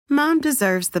Mom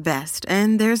deserves the best,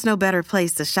 and there's no better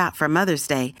place to shop for Mother's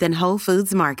Day than Whole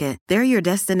Foods Market. They're your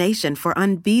destination for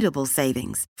unbeatable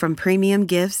savings, from premium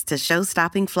gifts to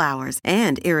show-stopping flowers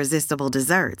and irresistible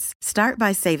desserts. Start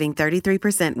by saving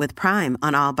 33% with Prime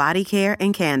on all body care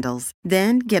and candles.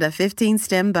 Then get a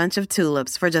 15-stem bunch of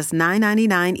tulips for just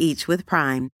 $9.99 each with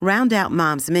Prime. Round out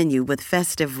Mom's menu with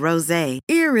festive rosé,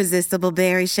 irresistible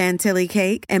berry chantilly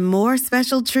cake, and more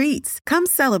special treats. Come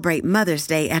celebrate Mother's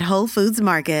Day at Whole Foods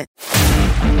Market.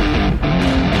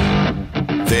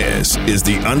 This is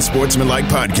the Unsportsmanlike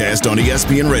Podcast on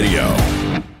ESPN Radio.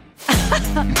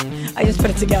 I just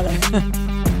put it together.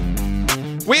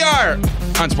 We are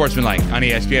Unsportsmanlike on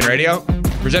ESPN Radio.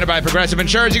 Presented by Progressive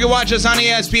Insurance. You can watch us on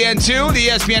ESPN2, the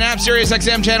ESPN app,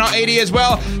 SiriusXM Channel 80 as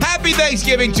well. Happy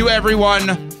Thanksgiving to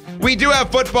everyone. We do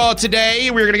have football today.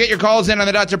 We're going to get your calls in on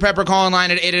the Dr. Pepper call-in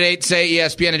line at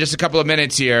 888-SAY-ESPN in just a couple of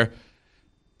minutes here.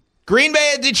 Green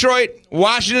Bay at Detroit,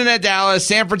 Washington at Dallas,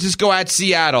 San Francisco at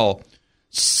Seattle.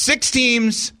 6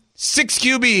 teams, 6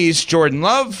 QBs, Jordan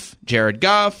Love, Jared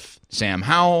Goff, Sam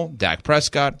Howell, Dak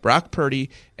Prescott, Brock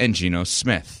Purdy, and Geno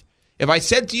Smith. If I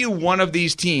said to you one of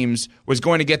these teams was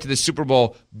going to get to the Super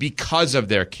Bowl because of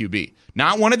their QB,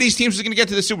 not one of these teams was going to get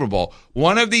to the Super Bowl,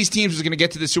 one of these teams was going to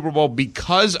get to the Super Bowl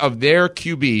because of their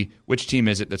QB, which team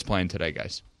is it that's playing today,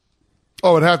 guys?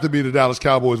 Oh, it'd have to be the Dallas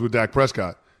Cowboys with Dak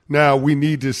Prescott. Now, we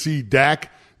need to see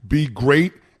Dak be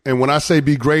great. And when I say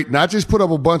be great, not just put up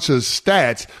a bunch of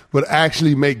stats, but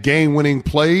actually make game-winning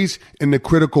plays in the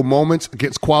critical moments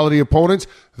against quality opponents.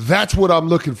 That's what I'm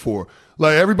looking for.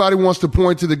 Like, everybody wants to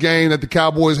point to the game that the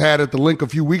Cowboys had at the Link a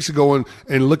few weeks ago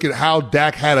and look at how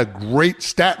Dak had a great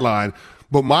stat line.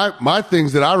 But my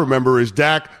things that I remember is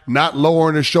Dak not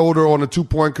lowering his shoulder on a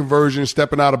 2-point conversion,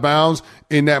 stepping out of bounds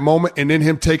in that moment, and then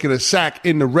him taking a sack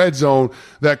in the red zone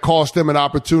that cost them an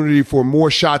opportunity for more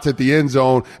shots at the end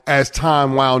zone as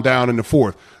time wound down in the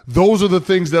fourth. Those are the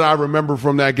things that I remember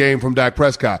from that game from Dak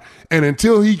Prescott. And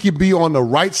until he can be on the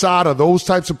right side of those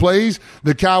types of plays,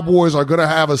 the Cowboys are going to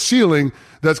have a ceiling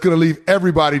that's going to leave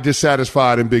everybody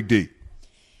dissatisfied in Big D.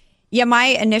 Yeah, my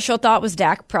initial thought was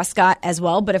Dak Prescott as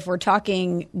well. But if we're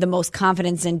talking the most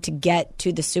confidence in to get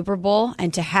to the Super Bowl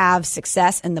and to have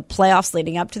success in the playoffs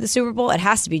leading up to the Super Bowl, it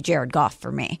has to be Jared Goff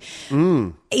for me.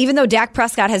 Even though Dak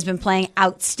Prescott has been playing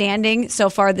outstanding so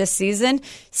far this season,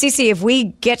 CeCe, if we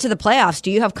get to the playoffs, do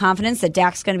you have confidence that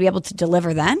Dak's going to be able to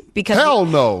deliver then? Because hell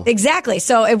no. Exactly.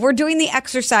 So if we're doing the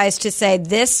exercise to say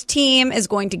this team is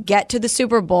going to get to the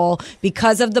Super Bowl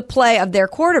because of the play of their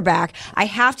quarterback, I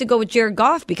have to go with Jared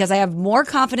Goff because I have more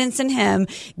confidence in him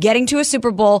getting to a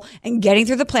Super Bowl and getting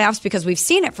through the playoffs because we've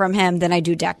seen it from him than I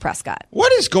do Dak Prescott.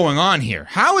 What is going on here?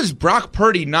 How is Brock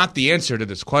Purdy not the answer to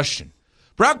this question?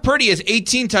 Brock Purdy has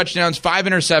 18 touchdowns, 5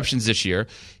 interceptions this year.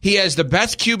 He has the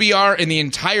best QBR in the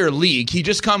entire league. He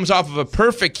just comes off of a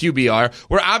perfect QBR.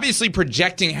 We're obviously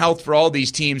projecting health for all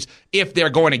these teams if they're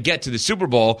going to get to the Super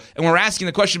Bowl. And we're asking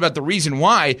the question about the reason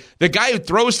why. The guy who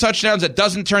throws touchdowns, that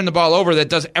doesn't turn the ball over, that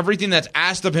does everything that's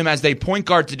asked of him as a point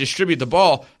guard to distribute the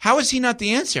ball, how is he not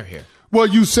the answer here? Well,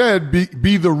 you said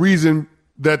be the reason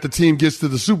that the team gets to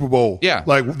the Super Bowl. Yeah.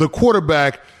 Like the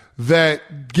quarterback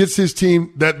that gets his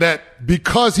team, that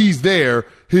because he's there,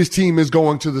 his team is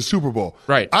going to the Super Bowl.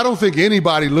 Right. I don't think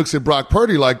anybody looks at Brock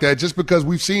Purdy like that just because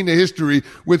we've seen the history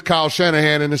with Kyle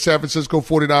Shanahan and the San Francisco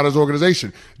 49ers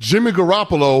organization. Jimmy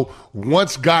Garoppolo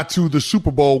once got to the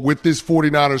Super Bowl with this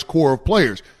 49ers core of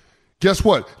players. Guess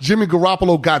what? Jimmy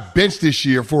Garoppolo got benched this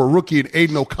year for a rookie in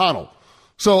Aiden O'Connell.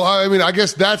 So, I mean, I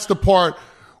guess that's the part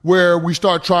where we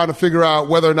start trying to figure out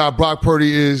whether or not Brock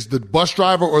Purdy is the bus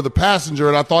driver or the passenger.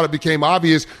 And I thought it became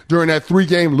obvious during that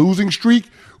 3-game losing streak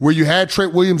where you had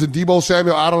Trent Williams and Deebo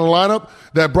Samuel out on the lineup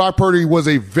that Brock Purdy was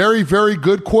a very, very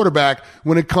good quarterback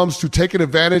when it comes to taking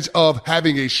advantage of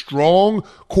having a strong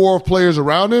core of players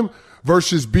around him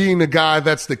versus being the guy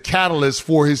that's the catalyst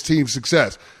for his team's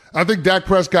success. I think Dak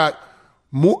Prescott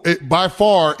by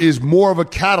far is more of a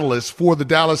catalyst for the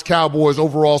Dallas Cowboys'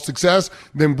 overall success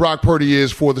than Brock Purdy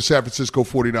is for the San Francisco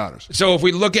 49ers. So if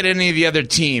we look at any of the other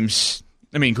teams,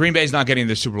 I mean, Green Bay's not getting to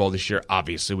the Super Bowl this year,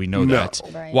 obviously. We know that.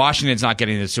 Right. Washington's not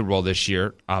getting to the Super Bowl this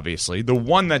year, obviously. The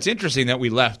one that's interesting that we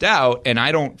left out, and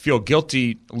I don't feel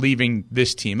guilty leaving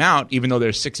this team out, even though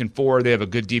they're 6-4, they have a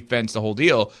good defense, the whole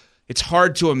deal. It's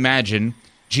hard to imagine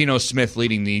Geno Smith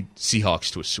leading the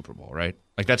Seahawks to a Super Bowl, right?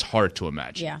 Like, that's hard to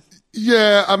imagine. Yeah.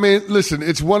 Yeah, I mean, listen,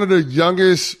 it's one of the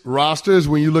youngest rosters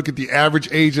when you look at the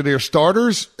average age of their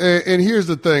starters. And here's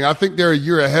the thing. I think they're a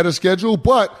year ahead of schedule,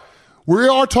 but we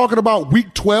are talking about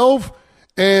week 12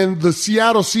 and the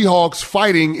Seattle Seahawks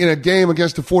fighting in a game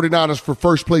against the 49ers for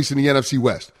first place in the NFC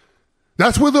West.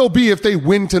 That's where they'll be if they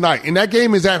win tonight. And that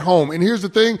game is at home. And here's the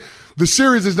thing. The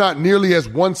series is not nearly as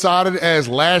one-sided as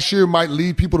last year might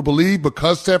lead people to believe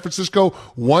because San Francisco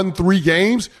won 3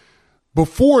 games.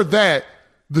 Before that,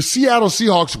 the Seattle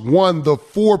Seahawks won the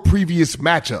 4 previous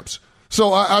matchups.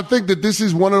 So I think that this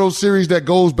is one of those series that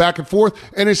goes back and forth,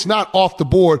 and it's not off the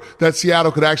board that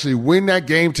Seattle could actually win that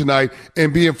game tonight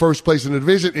and be in first place in the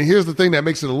division. And here's the thing that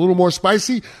makes it a little more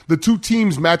spicy. The 2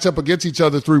 teams match up against each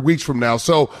other 3 weeks from now.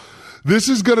 So this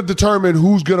is going to determine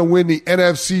who's going to win the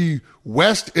NFC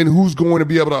West and who's going to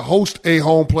be able to host a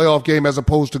home playoff game as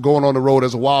opposed to going on the road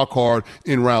as a wild card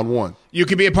in round 1. You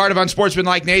can be a part of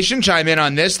Unsportsmanlike Nation. Chime in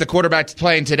on this. The quarterback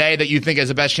playing today that you think has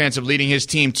the best chance of leading his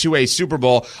team to a Super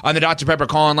Bowl on the Dr. Pepper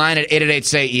call-in line at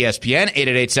 888-SAY-ESPN,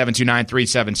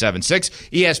 888-729-3776.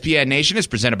 ESPN Nation is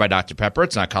presented by Dr. Pepper.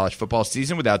 It's not college football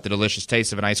season without the delicious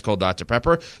taste of an ice-cold Dr.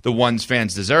 Pepper, the ones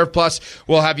fans deserve. Plus,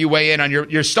 we'll have you weigh in on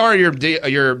your star,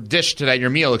 your dish today, your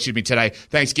meal, today,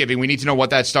 Thanksgiving. We need to know what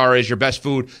that star is, your best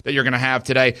food that you're going to have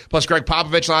today. Plus, Greg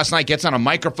Popovich last night gets on a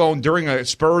microphone during a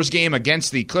Spurs game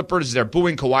against the Clippers. They're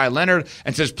booing Kawhi Leonard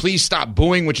and says, please stop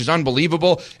booing, which is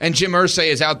unbelievable. And Jim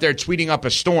Irsay is out there tweeting up a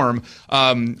storm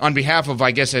on behalf of, I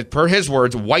guess, per his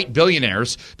words, white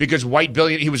billionaires, because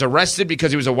he was arrested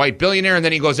because he was a white billionaire, and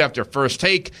then he goes after First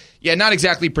Take. Yeah, not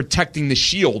exactly protecting the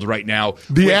shield right now.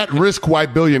 The at-risk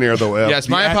white billionaire, though, Ev. Yes,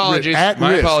 my apologies.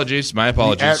 My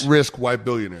apologies. The at-risk white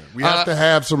billionaire. We have to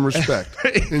have some respect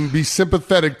and be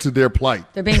sympathetic to their plight.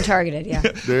 They're being targeted, yeah.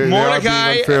 They are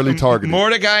being unfairly targeted.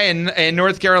 Mordecai in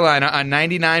North Carolina on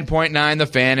 99.9 The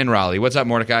Fan in Raleigh. What's up,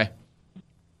 Mordecai?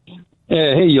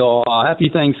 Hey y'all! Happy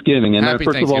Thanksgiving! And Happy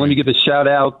first Thanksgiving. of all, let me give a shout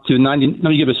out to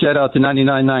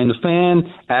 99.9 The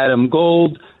Fan, Adam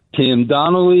Gold, Tim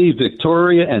Donnelly,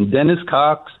 Victoria, and Dennis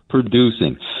Cox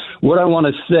producing. What I want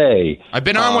to say, I've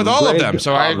been on with all Greg of them,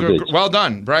 so I agree. Popovich. Well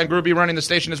done, Brian Gruby running the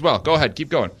station as well. Go ahead, keep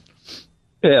going.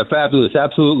 Yeah, fabulous.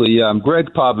 Absolutely.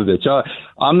 Greg Popovich.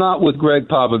 I'm not with Greg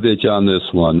Popovich on this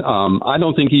one. I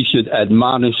don't think he should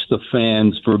admonish the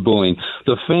fans for booing.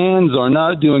 The fans are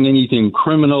not doing anything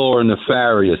criminal or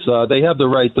nefarious. They have the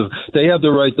right to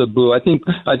boo. I think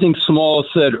Small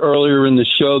said earlier in the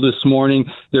show this morning,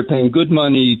 they're paying good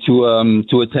money to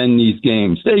attend these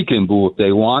games. They can boo if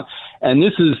they want. And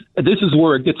this is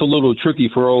where it gets a little tricky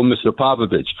for old Mr.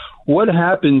 Popovich. What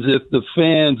happens if the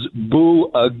fans boo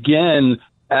again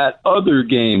at other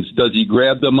games? Does he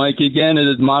grab the mic again and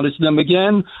admonish them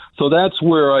again? So that's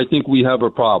where I think we have a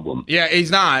problem. Yeah,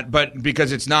 he's not, but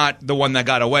because it's not the one that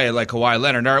got away like Kawhi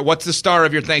Leonard. All right, what's the star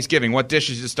of your Thanksgiving? What dish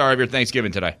is the star of your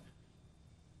Thanksgiving today?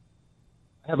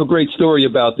 I have a great story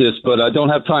about this, but I don't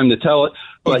have time to tell it.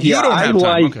 But you don't have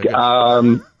time. Okay, good.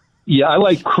 I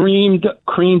like creamed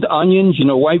onions,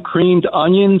 white creamed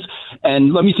onions.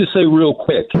 And let me just say real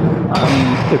quick,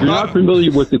 if you're not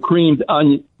familiar with the creamed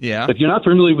onion, if you're not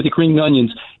familiar with the creamed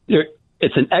onions,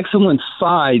 it's an excellent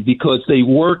side because they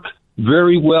work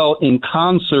very well in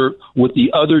concert with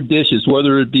the other dishes,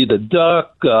 whether it be the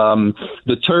duck,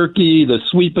 the turkey, the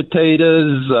sweet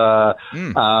potatoes,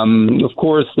 of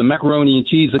course, the macaroni and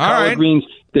cheese, the collard greens.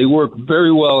 They work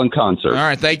very well in concert. All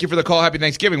right, thank you for the call. Happy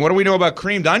Thanksgiving. What do we know about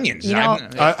creamed onions?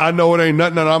 I know it ain't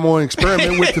nothing that I'm going to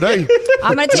experiment with today.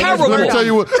 I'm going to take Let me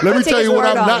tell you what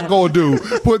I'm not going to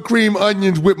do. Put cream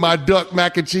onions with my duck,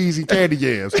 mac and cheese, and candy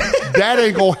yams. That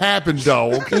ain't going to happen,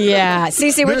 dog. Yeah.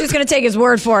 CC, we're just going to take his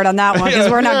word for it on that one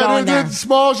because we're not going there.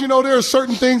 Smalls, there are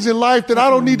certain things in life that I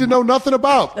don't need to know nothing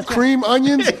about. Cream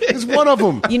onions is one of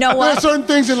them. You know what? There are certain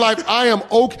things in life I am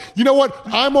okay. You know what?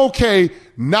 I'm okay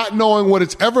not knowing what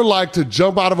it's ever like to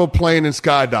jump out of a plane and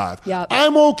skydive. Yep.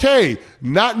 I'm okay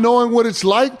not knowing what it's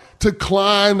like to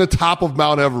climb the top of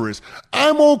Mount Everest.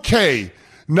 I'm okay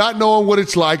not knowing what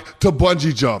it's like to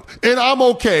bungee jump. And I'm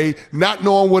okay not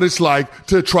knowing what it's like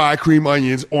to try cream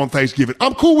onions on Thanksgiving.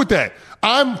 I'm cool with that.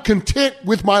 I'm content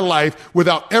with my life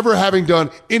without ever having done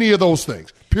any of those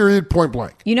things. Period, point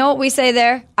blank. You know what we say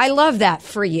there? I love that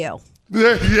for you.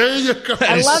 There you go.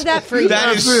 I love that for you.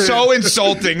 That is so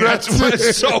insulting. That's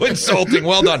so insulting.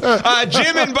 Well done.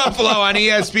 Jim in Buffalo on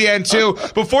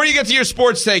ESPN2. Before you get to your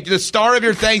sports take, the star of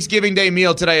your Thanksgiving Day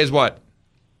meal today is what?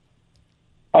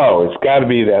 Oh, it's got to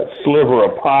be that sliver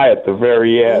of pie at the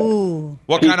very end. Ooh.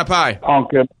 What kind of pie?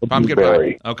 Pumpkin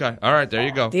pie. Okay. All right. There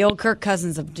you go. The old Kirk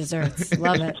Cousins of desserts.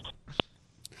 Love it.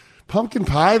 Pumpkin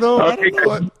pie, though? I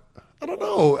don't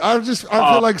know. I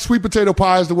feel like sweet potato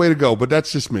pie is the way to go, but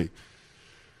that's just me.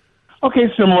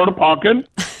 Okay, similar to pumpkin.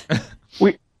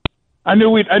 I knew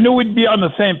we'd be on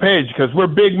the same page because we're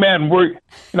big men.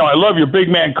 I love your big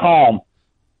man calm.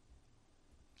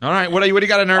 All right, what do you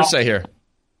got on Earth say here?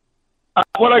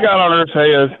 What I got on Earth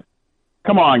say is,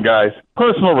 come on, guys,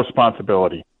 personal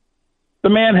responsibility. The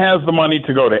man has the money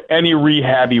to go to any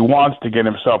rehab he wants to get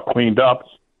himself cleaned up.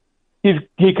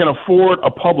 He can afford a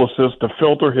publicist to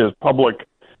filter his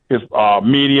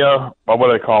media, or what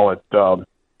do they call it? No,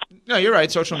 you're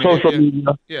right. Social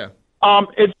media. Yeah.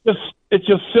 It's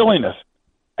just silliness,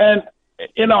 and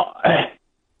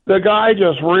the guy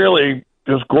just really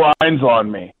just grinds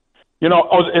on me.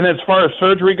 And as far as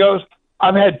surgery goes,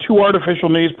 I've had 2 artificial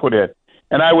knees put in,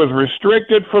 and I was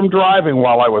restricted from driving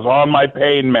while I was on my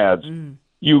pain meds.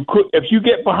 If you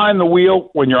get behind the wheel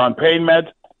when you're on pain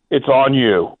meds, it's on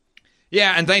you.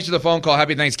 Yeah, and thanks for the phone call.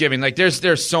 Happy Thanksgiving. Like,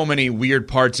 there's so many weird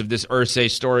parts of this Irsay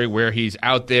story where he's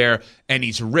out there and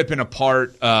he's ripping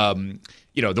apart,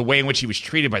 the way in which he was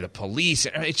treated by the police.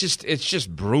 It's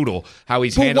just brutal how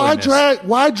he's handling this.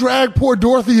 Why drag poor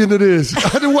Dorothy into this?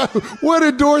 What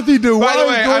did Dorothy do? By the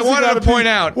way, I wanted to point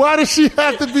out, why does she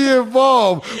have to be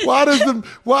involved? Why does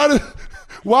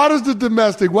the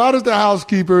domestic, why does the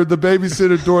housekeeper, the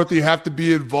babysitter Dorothy have to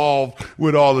be involved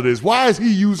with all of this? Why is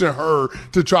he using her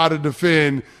to try to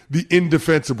defend the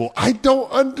indefensible? I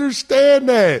don't understand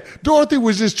that. Dorothy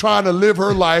was just trying to live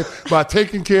her life by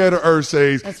taking care of the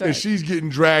Irsays, right. And she's getting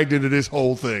dragged into this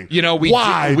whole thing.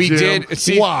 Why, Jim?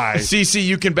 Why? CC,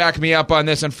 you can back me up on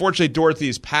this. Unfortunately, Dorothy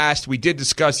is passed. We did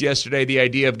discuss yesterday the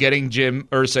idea of getting Jim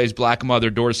Irsay's black mother,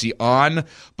 Dorsey, on,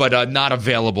 but not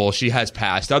available. She has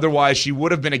passed. Otherwise, she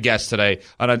would have been a guest today.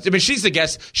 She's the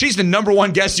guest. She's the number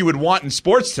one guest you would want in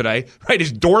sports today, right?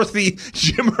 Is Dorothy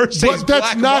Jim Irsay's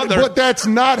black mother. But that's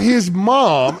not his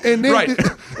mom. And then, right.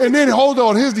 And then hold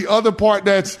on. Here's the other part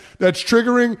that's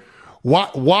triggering.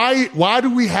 Why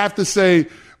do we have to say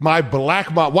my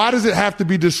black mom? Why does it have to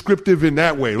be descriptive in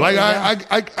that way? Like,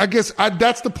 I guess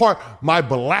that's the part. My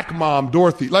black mom,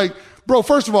 Dorothy. Like, bro,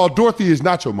 first of all, Dorothy is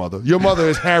not your mother. Your mother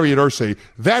is Harriet Irsay.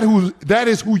 That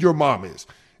is who your mom is.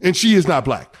 And she is not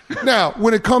black. Now,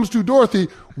 when it comes to Dorothy,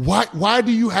 why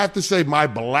do you have to say my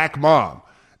black mom?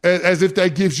 As if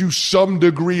that gives you some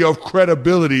degree of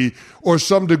credibility or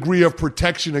some degree of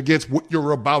protection against what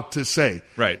you're about to say.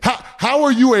 Right. How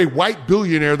are you a white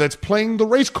billionaire that's playing the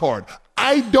race card?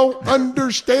 I don't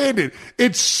understand it.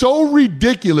 It's so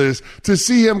ridiculous to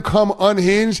see him come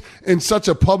unhinged in such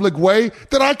a public way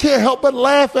that I can't help but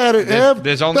laugh at it, Ev.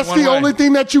 That's the only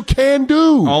thing that you can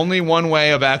do. Only one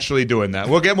way of actually doing that.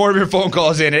 We'll get more of your phone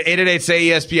calls in at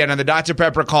 888-SAY-ESPN on the Dr.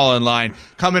 Pepper call-in line.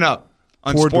 Coming up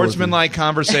on Sportsmanlike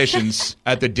Conversations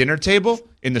at the dinner table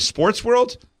in the sports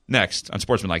world. Next on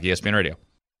Sportsmanlike ESPN Radio.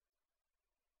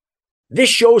 This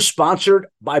show is sponsored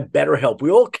by BetterHelp. We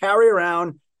all carry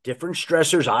around different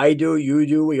stressors. I do, you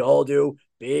do, we all do,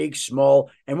 big,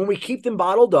 small. And when we keep them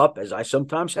bottled up, as I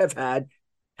sometimes have had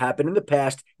happen in the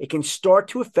past, it can start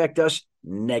to affect us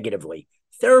negatively.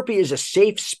 Therapy is a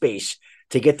safe space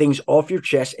to get things off your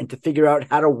chest and to figure out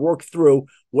how to work through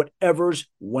whatever's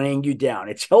weighing you down.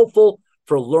 It's helpful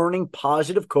for learning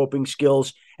positive coping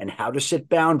skills and how to set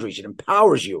boundaries. It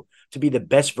empowers you to be the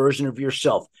best version of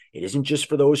yourself. It isn't just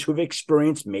for those who've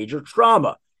experienced major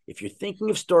trauma. If you're thinking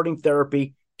of starting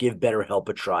therapy, give BetterHelp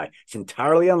a try. It's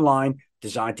entirely online,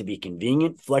 designed to be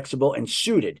convenient, flexible, and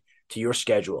suited to your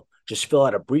schedule. Just fill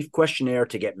out a brief questionnaire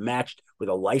to get matched with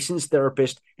a licensed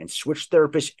therapist and switch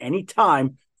therapists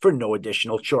anytime for no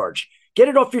additional charge. Get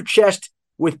it off your chest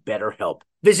with BetterHelp.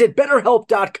 Visit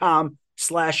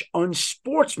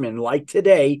BetterHelp.com/unsportsmanlike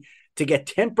today to get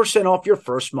 10% off your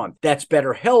first month. That's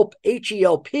BetterHelp,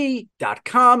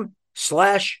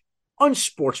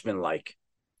 HELP.com/unsportsmanlike.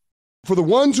 For the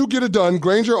ones who get it done,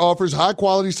 Grainger offers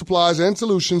high-quality supplies and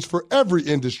solutions for every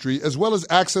industry, as well as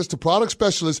access to product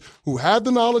specialists who have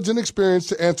the knowledge and experience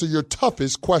to answer your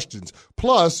toughest questions.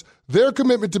 Plus, their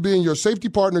commitment to being your safety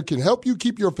partner can help you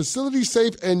keep your facility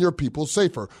safe and your people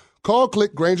safer. Call,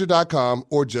 click Grainger.com,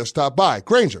 or just stop by.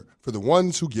 Grainger, for the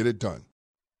ones who get it done.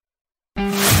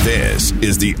 This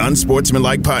is the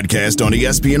Unsportsmanlike Podcast on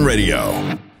ESPN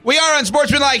Radio. We are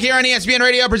Unsportsmanlike here on ESPN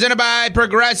Radio, presented by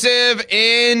Progressive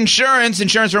Insurance.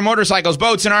 Insurance for motorcycles,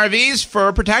 boats, and RVs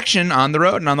for protection on the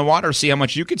road and on the water. See how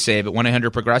much you could save at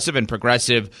 1-800-PROGRESSIVE and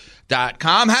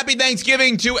Progressive.com. Happy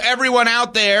Thanksgiving to everyone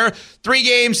out there. 3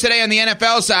 games today on the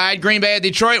NFL side. Green Bay at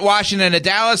Detroit, Washington at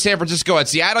Dallas, San Francisco at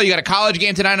Seattle. You got a college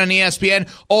game tonight on ESPN.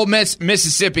 Ole Miss,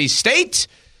 Mississippi State.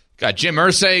 Got Jim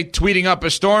Irsay tweeting up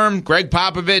a storm. Greg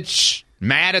Popovich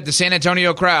mad at the San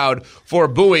Antonio crowd for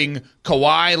booing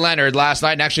Kawhi Leonard last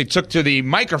night and actually took to the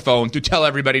microphone to tell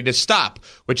everybody to stop,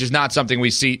 which is not something we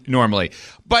see normally.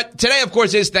 But today, of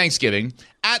course, is Thanksgiving.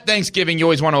 At Thanksgiving, you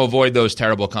always want to avoid those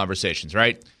terrible conversations,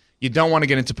 right? You don't want to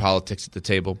get into politics at the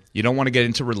table. You don't want to get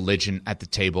into religion at the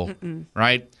table,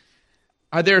 right?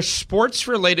 Are there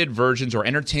sports-related versions or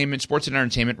sports and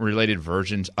entertainment-related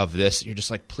versions of this? You're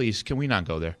just like, please, can we not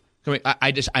go there?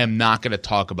 I am not going to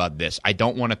talk about this. I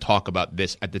don't want to talk about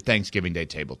this at the Thanksgiving Day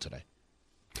table today.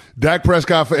 Dak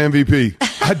Prescott for MVP.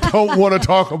 I don't want to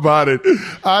talk about it.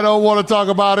 I don't want to talk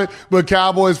about it, but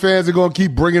Cowboys fans are going to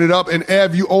keep bringing it up. And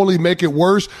Ev, you only make it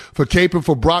worse for caping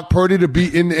for Brock Purdy to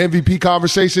be in the MVP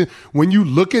conversation. When you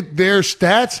look at their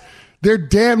stats, they're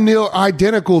damn near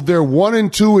identical. They're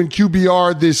 1-2 in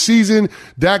QBR this season.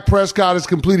 Dak Prescott is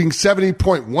completing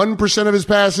 70.1% of his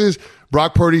passes.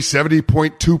 Brock Purdy,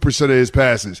 70.2% of his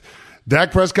passes.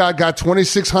 Dak Prescott got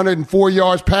 2,604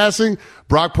 yards passing.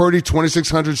 Brock Purdy,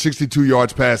 2,662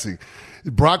 yards passing.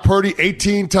 Brock Purdy,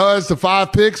 18 touchdowns to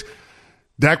 5 picks.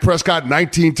 Dak Prescott,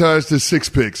 19 touchdowns to 6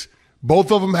 picks.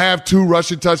 Both of them have 2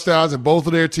 rushing touchdowns, and both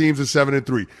of their teams are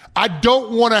 7-3. I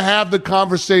don't want to have the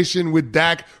conversation with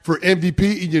Dak for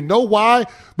MVP, and you know why?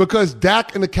 Because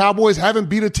Dak and the Cowboys haven't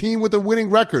beat a team with a winning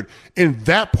record, and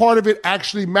that part of it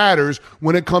actually matters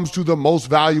when it comes to the most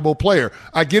valuable player.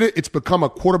 I get it. It's become a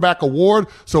quarterback award,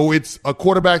 so it's a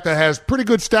quarterback that has pretty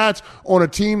good stats on a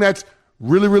team that's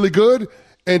really, really good.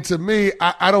 And to me,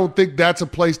 I don't think that's a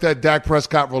place that Dak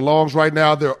Prescott belongs right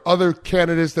now. There are other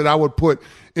candidates that I would put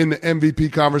in the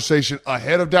MVP conversation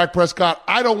ahead of Dak Prescott.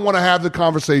 I don't want to have the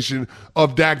conversation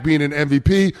of Dak being an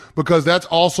MVP because that's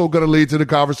also going to lead to the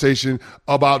conversation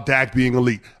about Dak being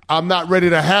elite. I'm not ready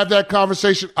to have that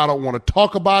conversation. I don't want to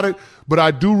talk about it, but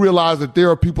I do realize that there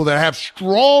are people that have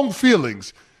strong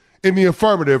feelings in the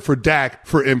affirmative for Dak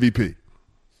for MVP.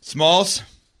 Smalls,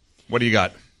 what do you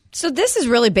got? So this is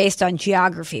really based on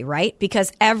geography, right?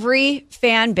 Because every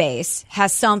fan base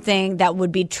has something that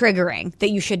would be triggering that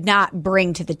you should not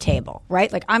bring to the table, right?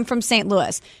 Like I'm from St.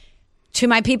 Louis. To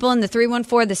my people in the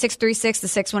 314, the 636, the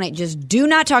 618, just do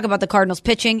not talk about the Cardinals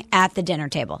pitching at the dinner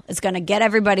table. It's going to get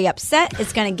everybody upset.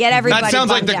 It's going to get everybody That sounds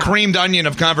like the out. creamed onion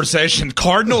of conversation.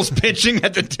 Cardinals pitching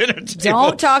at the dinner table.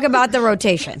 Don't talk about the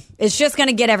rotation. It's just going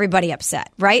to get everybody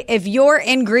upset, right? If you're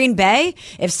in Green Bay,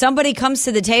 if somebody comes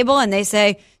to the table and they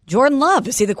say, Jordan Love,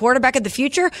 is he the quarterback of the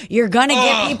future? You're going to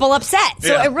get people upset.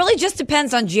 So it really just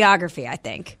depends on geography, I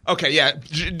think. Okay, yeah.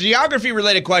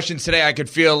 Geography-related questions today, I could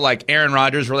feel like Aaron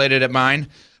Rodgers related at mine.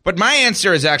 But my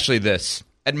answer is actually this.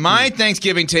 At my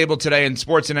Thanksgiving table today in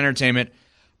sports and entertainment,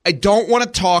 I don't want to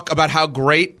talk about how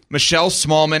great Michelle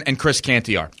Smallman and Chris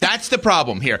Canty are. That's the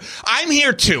problem here. I'm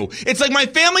here too. It's like my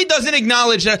family doesn't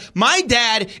acknowledge that my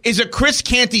dad is a Chris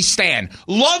Canty stan.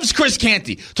 Loves Chris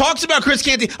Canty. Talks about Chris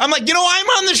Canty. I'm like, I'm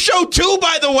on the show too,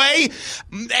 by the way.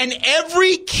 And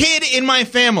every kid in my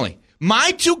family,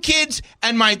 my 2 kids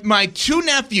and my 2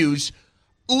 nephews,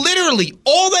 literally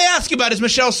all they ask about is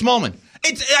Michelle Smallman.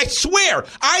 I swear,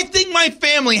 I think my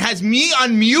family has me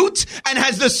on mute and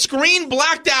has the screen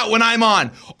blacked out when I'm on.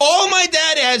 All my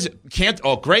dad has,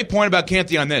 great point about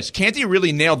Canty on this. Canty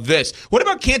really nailed this. What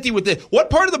about Canty with this? What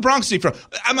part of the Bronx is he from?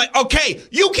 I'm like, okay,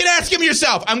 you can ask him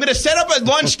yourself. I'm going to set up a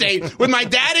lunch date with my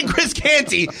dad and Chris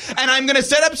Canty, and I'm going to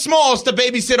set up Smalls to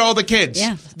babysit all the kids.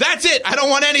 Yeah. That's it. I don't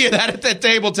want any of that at the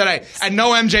table today. And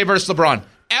no MJ versus LeBron.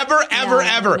 Ever.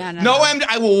 No MJ.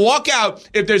 I will walk out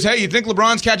if there's, hey, you think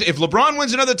LeBron's catching? If LeBron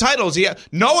wins another title,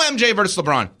 no MJ versus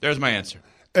LeBron. There's my answer.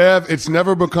 Ev, it's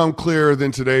never become clearer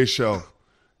than today's show.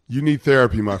 You need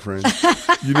therapy, my friend.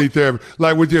 You need therapy.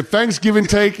 Like with your Thanksgiving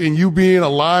take and you being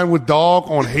aligned with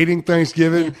Dog on hating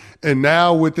Thanksgiving, and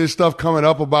now with this stuff coming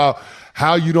up about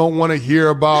how you don't want to hear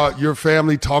about your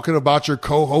family talking about your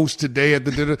co-host today at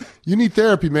the dinner. You need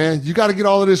therapy, man. You got to get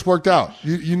all of this worked out.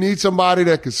 You need somebody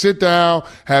that can sit down,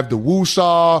 have the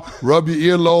woo-saw, rub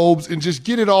your earlobes, and just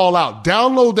get it all out.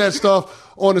 Download that stuff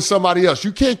onto somebody else.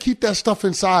 You can't keep that stuff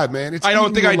inside, man. I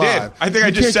don't think I did. I think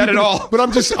I just said it all. But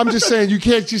I'm just saying you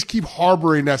can't just keep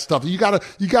harboring that stuff. You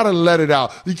gotta let it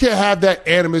out. You can't have that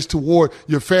animus toward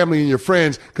your family and your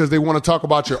friends because they want to talk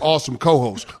about your awesome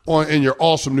co-host in your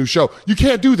awesome new show. You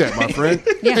can't do that, my friend.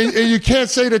 and you can't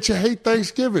say that you hate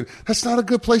Thanksgiving. That's not a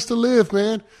good place to live,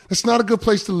 man. That's not a good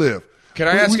place to live. Can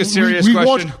I ask a serious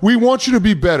question? We want you to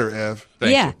be better, Ev.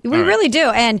 Thank you. We really do.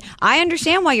 And I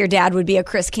understand why your dad would be a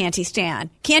Chris Canty stan.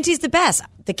 Canty's the best.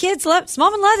 The kids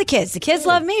Smallman love the kids. The kids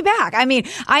love me back. I mean,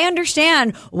 I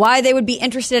understand why they would be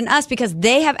interested in us because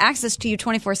they have access to you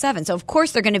 24/7. So of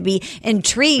course they're going to be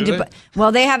intrigued.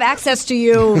 Well, they have access to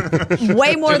you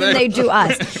way more than they do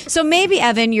us. So maybe,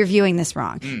 Evan, you're viewing this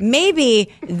wrong.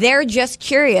 Maybe they're just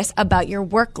curious about your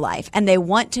work life and they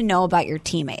want to know about your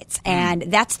teammates. And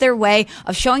that's their way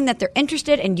of showing that they're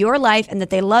interested in your life and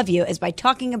that they love you is by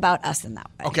talking about us in that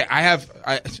way. Okay,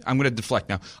 I'm going to deflect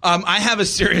now. I have a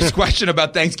serious question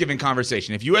about Thanksgiving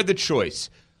conversation. If you had the choice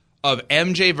of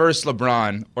MJ versus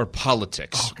LeBron or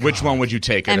politics, which one would you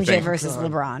take? MJ versus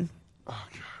LeBron. Oh,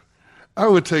 God. I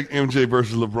would take MJ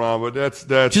versus LeBron, but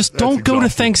that's just don't go to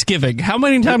Thanksgiving. How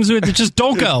many times do we just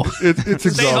don't go? It's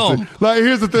exhausting. Like,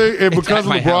 here's the thing, and because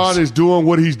LeBron is doing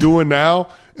what he's doing now,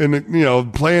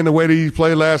 and playing the way that he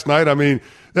played last night, I mean,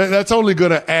 that's only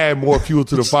going to add more fuel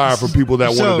to the fire for people that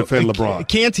want to defend LeBron.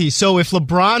 Canty, so if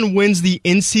LeBron wins the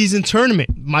in-season tournament,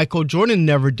 Michael Jordan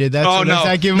never did that. Oh, so does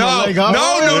that give him a leg up?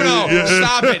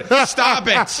 No.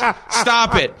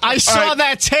 Stop it. I saw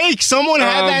that take. Someone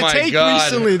had that take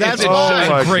recently. That's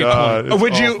why. Great point.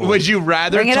 Would you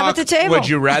rather Bring it up at the table. Would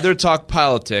you rather talk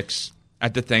politics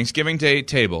at the Thanksgiving Day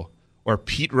table or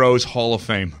Pete Rose Hall of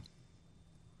Fame?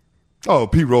 Oh,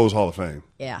 Pete Rose Hall of Fame.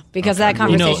 Yeah, because that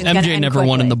conversation is MJ never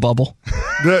won in the bubble.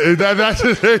 That's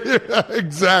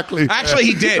exactly. Actually,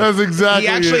 he did. That's exactly. He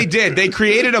actually did. They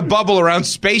created a bubble around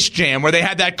Space Jam where they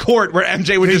had that court where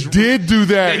MJ would just. He did do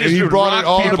that, and he brought in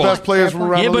all the best players from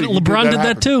around the league. Yeah, but LeBron did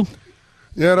that too.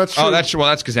 Yeah, that's true. Oh, that's true. Well,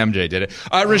 that's because MJ did it.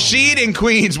 Rashid in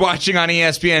Queens watching on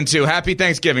ESPN2. Happy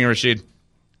Thanksgiving, Rashid.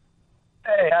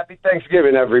 Hey, happy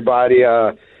Thanksgiving, everybody.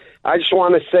 I just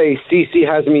want to say CeCe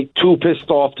has me too pissed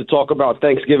off to talk about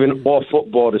Thanksgiving or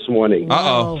football this morning.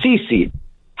 Uh-oh. CeCe,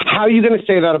 how are you going to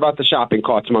say that about the shopping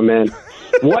carts, my man?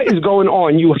 What is going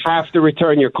on? You have to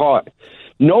return your cart.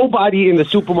 Nobody in the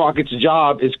supermarket's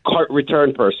job is cart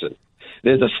return person.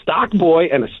 There's a stock boy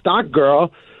and a stock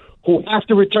girl who have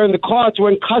to return the carts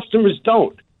when customers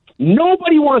don't.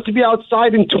 Nobody wants to be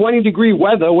outside in 20-degree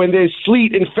weather when there's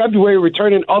sleet in February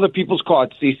returning other people's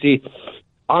carts, CeCe.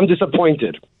 I'm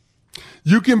disappointed.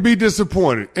 You can be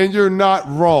disappointed, and you're not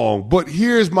wrong. But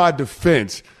here's my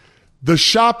defense. The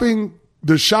shopping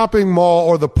mall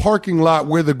or the parking lot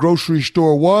where the grocery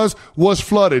store was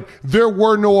flooded. There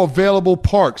were no available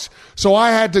parks. So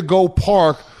I had to go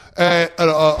park at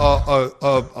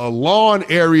a lawn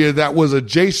area that was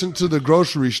adjacent to the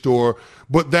grocery store,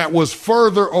 but that was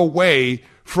further away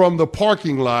from the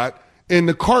parking lot in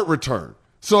the cart return.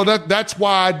 So that's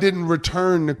why I didn't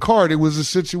return the cart. It was a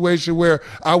situation where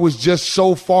I was just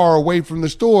so far away from the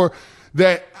store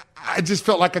that I just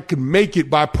felt like I could make it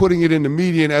by putting it in the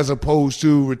median as opposed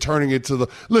to returning it to the.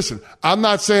 Listen, I'm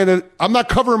not saying that I'm not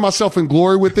covering myself in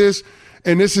glory with this,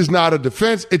 and this is not a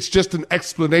defense. It's just an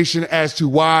explanation as to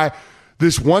why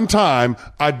this one time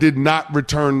I did not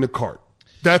return the cart.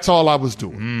 That's all I was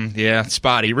doing. Yeah,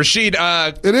 spotty. Rashid,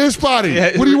 it is spotty.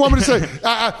 What do you want me to say?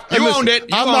 You owned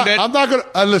it. I'm not going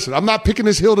to listen. I'm not picking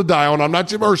this hill to die on. I'm not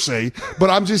Jim Irsay,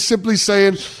 but I'm just simply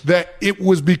saying that it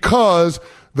was because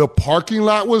the parking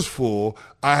lot was full.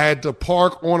 I had to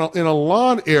park in a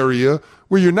lawn area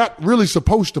where you're not really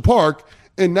supposed to park,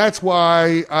 and that's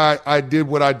why I did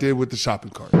what I did with the shopping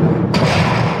cart.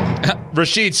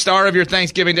 Rashid, star of your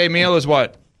Thanksgiving Day meal is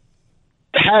what?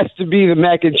 Has to be the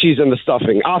mac and cheese and the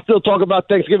stuffing. I'll still talk about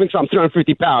Thanksgiving because I'm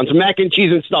 350 pounds. Mac and cheese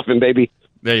and stuffing, baby.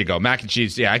 There you go. Mac and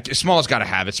cheese. Yeah, Smalls got to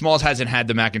have it. Smalls hasn't had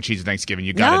the mac and cheese at Thanksgiving.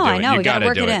 You got to do it. I know. You we got to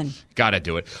work do it in. Got to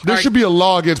do it. There should be a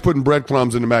law against putting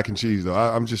breadcrumbs in the mac and cheese, though.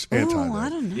 I'm just anti that. I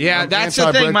don't know. Yeah, that's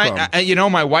the thing.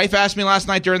 My wife asked me last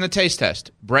night during the taste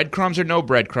test, breadcrumbs or no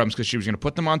breadcrumbs, because she was going to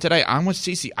put them on today. I'm with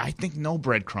CeCe. I think no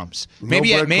breadcrumbs.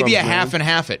 Maybe a half and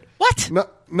half it. What?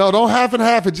 No, don't half and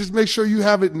half it. Just make sure you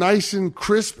have it nice and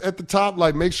crisp at the top.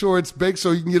 Like, make sure it's baked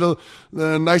so you can get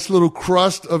a nice little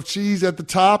crust of cheese at the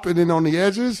top and then on the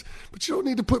edges. But you don't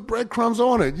need to put breadcrumbs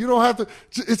on it. You don't have to.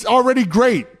 It's already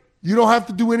great. You don't have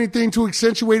to do anything to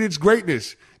accentuate its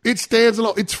greatness. It stands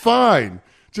alone. It's fine.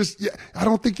 I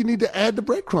don't think you need to add the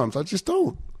breadcrumbs. I just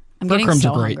don't. I'm getting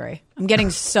so hungry. I'm getting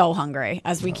so hungry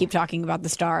as we keep talking about the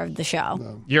star of the show.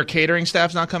 No. Your catering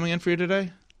staff's not coming in for you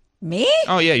today? Me?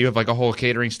 Oh, yeah. You have like a whole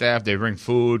catering staff. They bring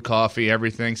food, coffee,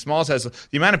 everything. Smalls has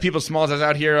the amount of people Smalls has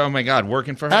out here. Oh, my God,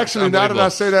 working for her. Actually, now that I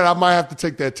say that, I might have to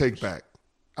take that take back.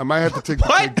 I might have to take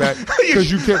the take back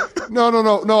because you can't.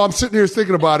 No. I'm sitting here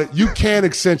thinking about it. You can't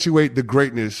accentuate the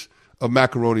greatness of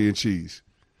macaroni and cheese.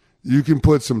 You can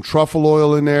put some truffle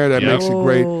oil in there. That makes it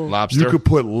great. Lobster. You could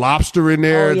put lobster in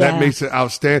there. That makes it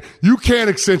outstanding. You can't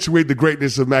accentuate the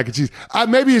greatness of mac and cheese.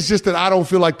 Maybe it's just that I don't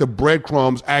feel like the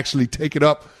breadcrumbs actually take it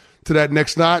up to that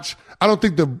next notch. I don't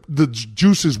think the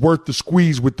juice is worth the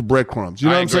squeeze with the breadcrumbs. You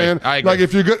know what I'm saying? I agree. Like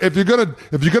if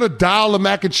you're gonna dial the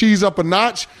mac and cheese up a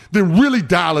notch, then really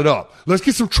dial it up. Let's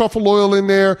get some truffle oil in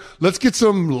there. Let's get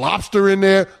some lobster in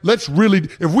there. Let's really,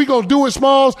 if we gonna do it,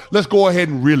 Smalls, let's go ahead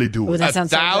and really do it. Ooh, that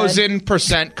sounds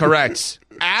 1,000% correct.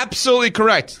 Absolutely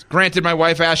correct. Granted, my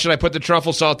wife asked, should I put the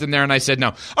truffle salt in there? And I said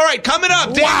no. All right, coming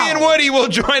up, Damian Woody will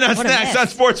join us next on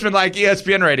Sportsmanlike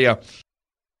ESPN Radio.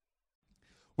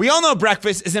 We all know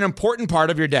breakfast is an important part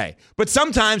of your day, but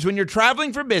sometimes when you're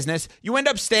traveling for business, you end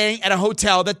up staying at a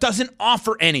hotel that doesn't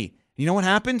offer any. You know what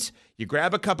happens? You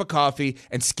grab a cup of coffee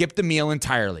and skip the meal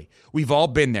entirely. We've all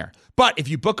been there. But if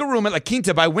you book a room at La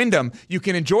Quinta by Wyndham, you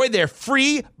can enjoy their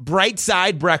free Bright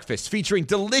Side breakfast featuring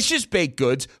delicious baked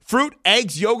goods, fruit,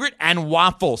 eggs, yogurt, and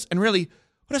waffles. And really,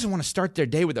 who doesn't want to start their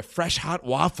day with a fresh, hot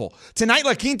waffle? Tonight,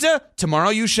 La Quinta, tomorrow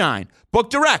you shine. Book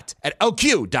direct at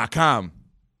lq.com.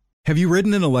 Have you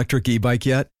ridden an electric e-bike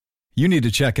yet? You need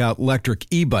to check out Lectric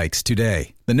E-Bikes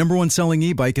today, the #1 selling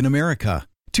e-bike in America.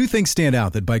 2 things stand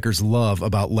out that bikers love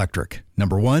about Lectric.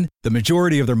 Number 1, the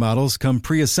majority of their models come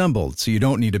pre-assembled, so you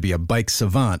don't need to be a bike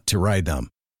savant to ride them.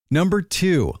 Number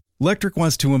 2, Lectric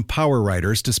wants to empower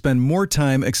riders to spend more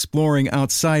time exploring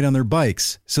outside on their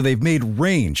bikes, so they've made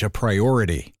range a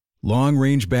priority.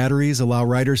 Long-range batteries allow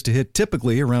riders to hit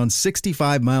typically around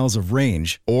 65 miles of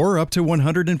range, or up to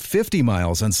 150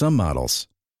 miles on some models.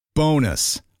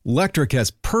 Bonus, Lectric has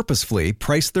purposefully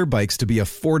priced their bikes to be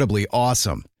affordably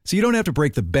awesome, so you don't have to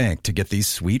break the bank to get these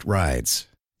sweet rides.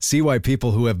 See why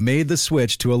people who have made the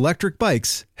switch to electric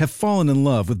bikes have fallen in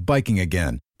love with biking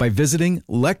again by visiting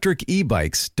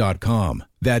lectricebikes.com.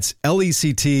 That's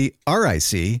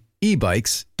LECTRIC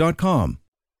ebikes.com.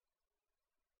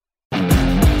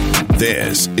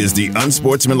 This is the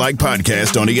Unsportsmanlike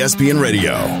Podcast on ESPN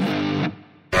Radio.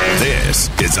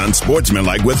 This is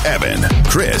Unsportsmanlike with Evan,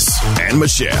 Chris, and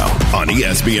Michelle on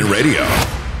ESPN Radio.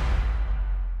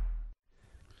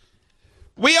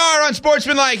 We are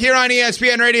Unsportsmanlike here on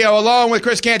ESPN Radio, along with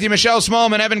Chris Canty, Michelle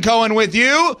Smallman, Evan Cohen with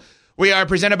you. We are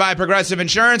presented by Progressive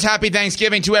Insurance. Happy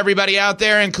Thanksgiving to everybody out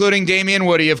there, including Damian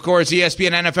Woody, of course,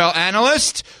 ESPN NFL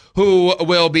analyst, who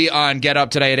will be on Get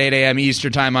Up today at 8 a.m.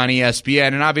 Eastern time on ESPN.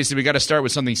 And obviously, we got to start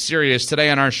with something serious.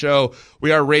 Today on our show,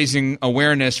 we are raising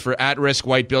awareness for at-risk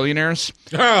white billionaires.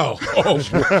 Oh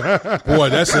boy,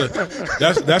 that's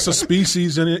a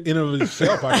species in and of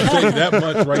itself. I can tell you that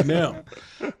much right now.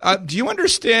 Do you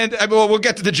understand? Well, we'll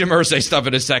get to the Jim Irsay stuff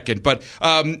in a second, but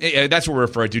that's what we're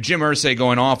referring to. Jim Irsay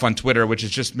going off on Twitter, which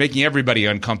is just making everybody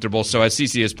uncomfortable. So as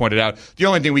CC has pointed out, the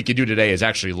only thing we can do today is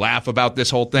actually laugh about this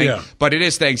whole thing. Yeah. But it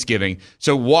is Thanksgiving.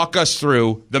 So walk us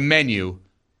through the menu,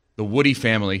 the Woody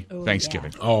family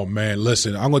Thanksgiving. Yeah. Oh, man,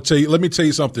 listen, I'm going to tell you, let me tell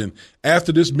you something.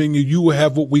 After this menu, you will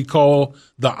have what we call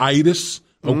the itis.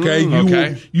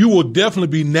 Okay? You will definitely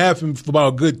be napping for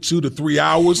about a good 2 to 3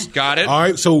 hours. Got it. All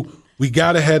right, so we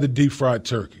got to have the deep fried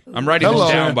turkey. I'm writing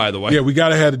this down, by the way. Yeah, we got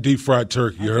to have the deep fried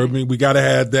turkey. You heard me? We got to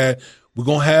have that. We're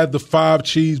going to have the 5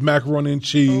 cheese macaroni and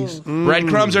cheese.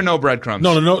 Breadcrumbs or no breadcrumbs?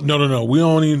 No. We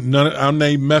don't even, I'm not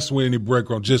even messing with any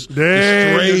breadcrumbs. Just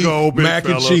straight mac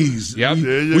and cheese. Yep.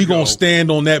 We're going to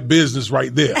stand on that business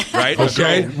right there. Right.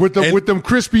 Okay. With them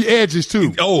crispy edges,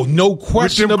 too. Oh, no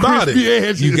question about it.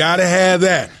 Edges. You got to have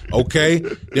that. Okay.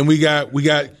 Then we got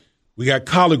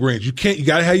collard greens. You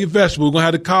got to have your vegetables. We're going to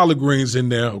have the collard greens in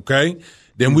there. Okay.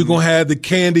 Then we're going to have the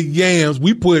candied yams.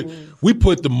 We put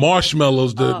the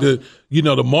marshmallows,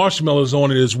 the marshmallows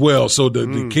on it as well. So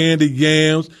the candied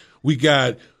yams, we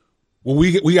got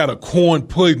a corn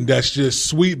pudding that's just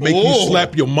sweet, make you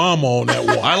slap your mama on that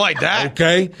one. I like that.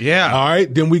 Okay? Yeah. All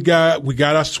right. Then we got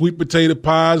our sweet potato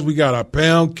pies, we got our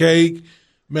pound cake.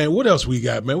 Man, what else we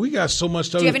got, man? We got so much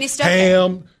stuff. Do you have any stuffing?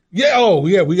 Ham. Yeah,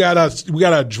 we got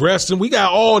our dressing. We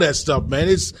got all that stuff, man.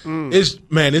 It's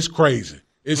crazy.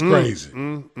 It's crazy.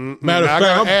 Matter of fact,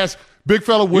 I gotta ask, big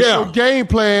fella, what's your game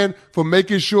plan for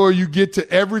making sure you get to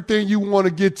everything you want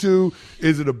to get to?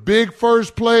 Is it a big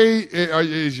first plate?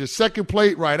 Is your second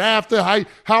plate right after? How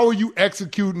are you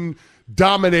executing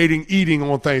dominating eating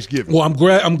on Thanksgiving? Well, I'm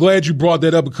glad you brought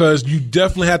that up because you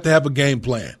definitely have to have a game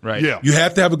plan. Right. Yeah. You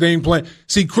have to have a game plan.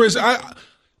 See, Chris,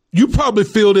 you probably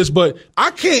feel this, but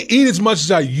I can't eat as much as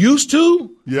I used to,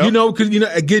 because,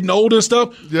 getting older and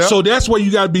stuff. Yep. So that's why you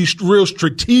got to be real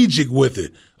strategic with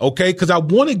it, okay? Because I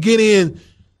want to get in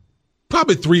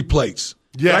probably 3 plates.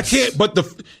 Yes.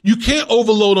 You can't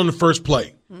overload on the first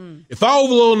plate. If I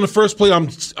overload on the first plate,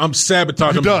 I'm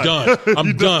sabotaging. I'm done.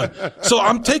 I'm done. So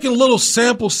I'm taking little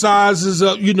sample sizes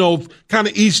of, kind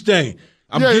of each thing.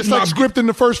 It's like scripting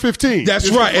the first 15. That's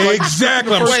right.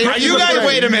 Exactly.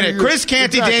 Wait a minute. Chris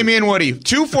Canty, Damian Woody,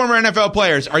 2 former NFL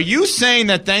players. Are you saying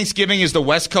that Thanksgiving is the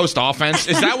West Coast offense?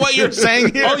 Is that what you're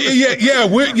saying here? Oh,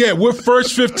 yeah. We're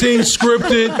first 15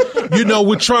 scripted.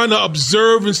 We're trying to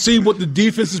observe and see what the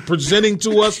defense is presenting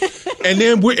to us. And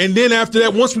then after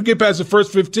that, once we get past the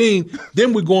first 15,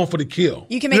 then we're going for the kill.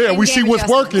 You can make we see what's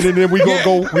working, and then we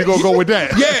gonna go with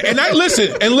that. Yeah, and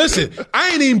listen. I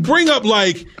ain't even bring up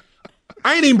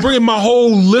my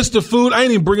whole list of food. I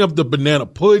ain't even bring up the banana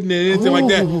pudding and anything like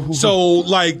that. So,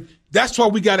 that's why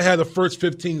we got to have the first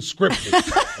 15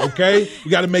 scripted, okay?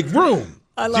 We got to make room.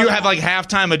 Do you have,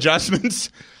 halftime adjustments?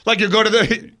 Like you go to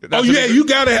the. You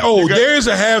gotta. There's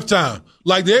a halftime.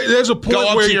 Like there's a point go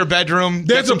up where to your bedroom.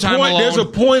 There's a point. There's a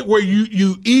point where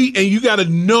you eat and you gotta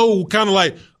know, kind of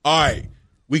like, all right,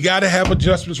 we gotta have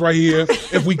adjustments right here.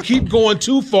 If we keep going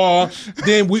too far,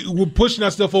 then we're pushing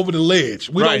ourselves over the ledge.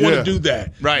 We don't want to do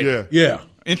that. Right. Yeah.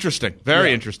 Interesting.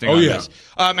 Very interesting. This.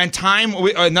 And time,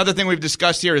 another thing we've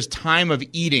discussed here is time of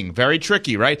eating. Very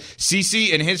tricky, right?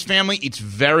 CeCe and his family eats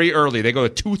very early. They go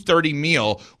to 2:30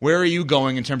 meal. Where are you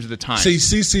going in terms of the time? See,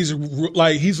 CeCe's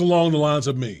like, he's along the lines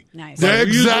of me. Nice. Yeah,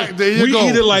 exactly. There you go.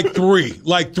 We eat at like 3.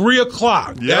 Like 3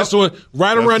 o'clock. Yep. That's what,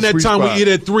 around that time spot. we eat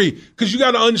at 3. Because you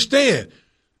got to understand,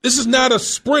 this is not a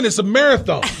sprint, it's a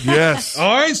marathon. Yes.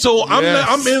 All right? So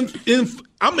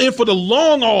I'm in for the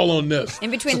long haul on this.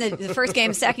 In between the first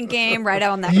game, second game, right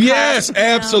on that. Yes,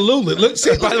 absolutely. Look,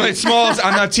 see, by the way, Smalls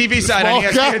on the TV side on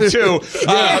ESPN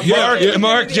 2.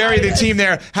 Mark, Jerry, the team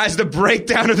there has the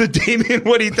breakdown of the Damien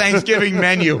Woody Thanksgiving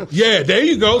menu. Yeah, there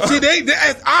you go. See, who did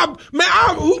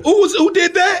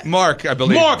that? Mark, I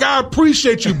believe. Mark, I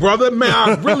appreciate you, brother. Man,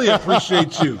 I really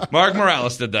appreciate you. Mark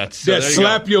Morales did that. So that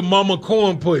slap your mama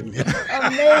corn pudding.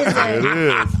 Amazing. It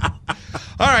is.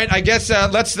 All right, I guess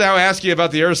let's now ask you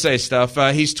about the Irsay stuff.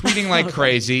 He's tweeting like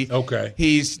crazy. Okay.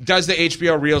 He does the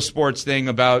HBO Real Sports thing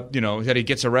about, that he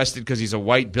gets arrested because he's a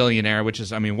white billionaire, which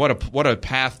is, what a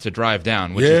path to drive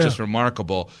down, which is just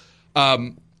remarkable.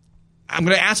 I'm going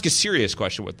to ask a serious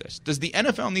question with this. Does the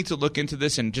NFL need to look into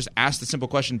this and just ask the simple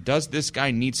question, does this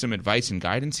guy need some advice and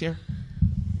guidance here?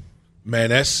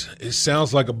 Man, it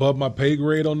sounds like above my pay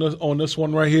grade on this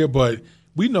one right here, but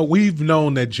we've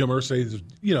known that Jim Irsay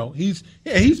is,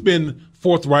 he's been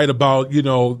forthright about,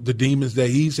 the demons that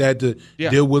he's had to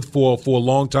deal with for a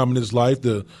long time in his life,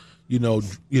 the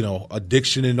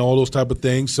addiction and all those type of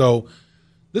things. So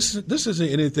this isn't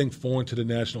anything foreign to the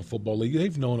National Football League.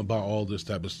 They've known about all this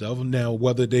type of stuff. Now,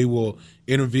 whether they will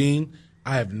intervene,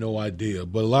 I have no idea.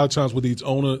 But a lot of times with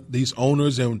these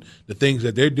owners and the things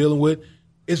that they're dealing with,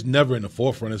 it's never in the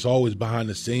forefront. It's always behind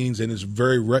the scenes, and it's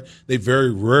they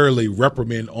very rarely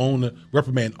reprimand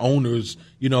owners,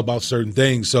 about certain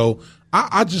things. So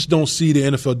I just don't see the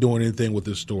NFL doing anything with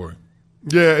this story.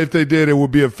 Yeah, if they did, it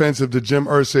would be offensive to Jim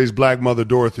Irsay's black mother,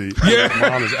 Dorothy. Yeah. Her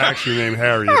mom is actually named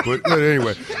Harriet. But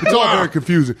anyway, it's all very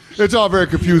confusing.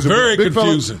 Very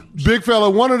confusing. Big fella,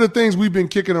 one of the things we've been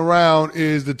kicking around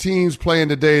is the teams playing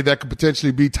today that could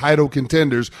potentially be title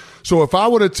contenders. So if I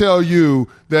were to tell you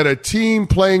that a team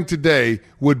playing today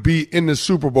would be in the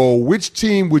Super Bowl, which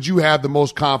team would you have the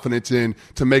most confidence in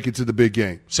to make it to the big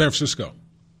game? San Francisco.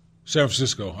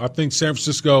 I think San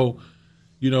Francisco –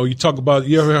 you talk about,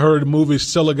 you ever heard the movie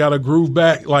Stella Got a Groove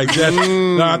Back? Like that.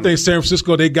 No, I think San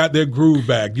Francisco, they got their groove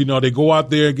back. They go out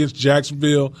there against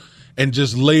Jacksonville and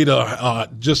just laid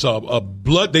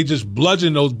they just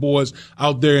bludgeon those boys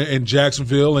out there in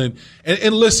Jacksonville. And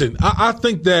listen, I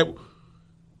think that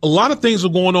a lot of things are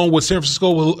going on with San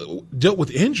Francisco dealt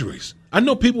with injuries. I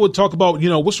know people would talk about,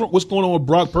 what's going on with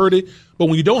Brock Purdy, but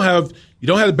when you don't have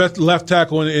the best left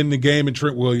tackle in the game in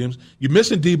Trent Williams, you're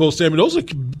missing Deebo Samuel.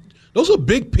 Those are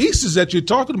big pieces that you're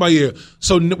talking about here.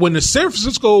 So when the San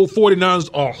Francisco 49ers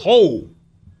are whole,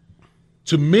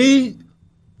 to me,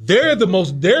 they're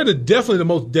definitely the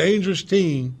most dangerous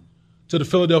team to the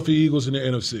Philadelphia Eagles in the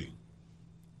NFC.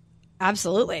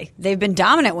 Absolutely. They've been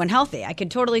dominant when healthy. I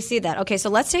could totally see that. Okay, so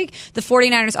let's take the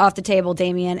 49ers off the table,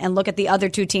 Damien, and look at the other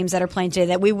two teams that are playing today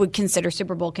that we would consider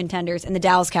Super Bowl contenders, and the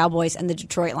Dallas Cowboys and the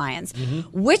Detroit Lions.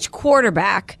 Mm-hmm. Which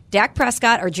quarterback, Dak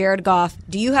Prescott or Jared Goff,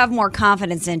 do you have more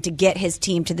confidence in to get his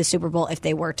team to the Super Bowl if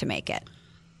they were to make it?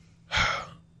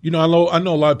 I know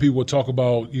a lot of people will talk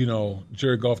about,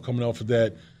 Jared Goff coming off of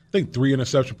that, I think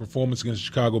 3-interception performance against the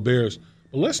Chicago Bears.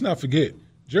 But let's not forget,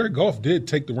 Jared Goff did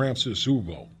take the Rams to the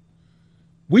Super Bowl.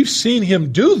 We've seen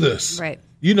him do this, right?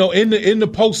 In the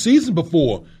postseason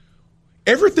before.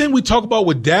 Everything we talk about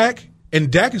with Dak,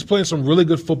 and Dak is playing some really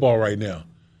good football right now.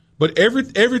 But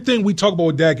everything we talk about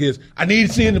with Dak is, I need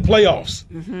to see it in the playoffs.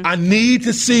 Mm-hmm. I need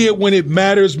to see it when it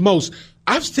matters most.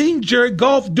 I've seen Jared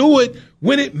Goff do it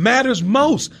when it matters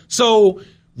most. So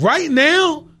right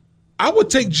now, I would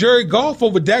take Jared Goff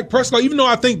over Dak Prescott, even though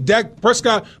I think Dak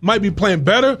Prescott might be playing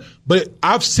better. But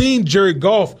I've seen Jared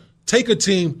Goff take a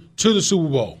team to the Super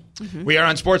Bowl. Mm-hmm. We are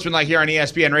on Sportsmanlike here on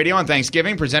ESPN Radio on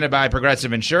Thanksgiving, presented by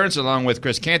Progressive Insurance, along with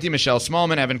Chris Canty, Michelle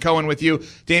Smallman, Evan Cohen with you,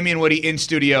 Damien Woody in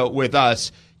studio with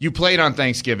us. You played on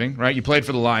Thanksgiving, right? You played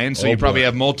for the Lions, so you probably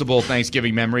have multiple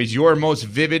Thanksgiving memories. Your most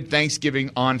vivid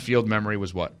Thanksgiving on-field memory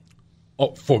was what?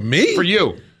 Oh, for me? For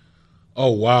you.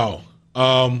 Oh, wow.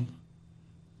 Man,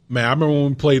 I remember when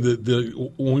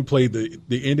we played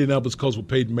the Indianapolis Colts with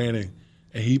Peyton Manning,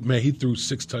 and he threw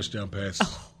 6 touchdown passes.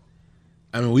 Oh.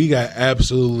 I mean, we got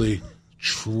absolutely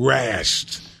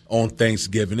trashed on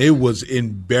Thanksgiving. It was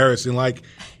embarrassing. Like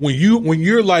when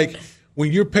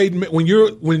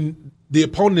the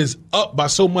opponent is up by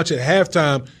so much at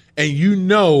halftime, and you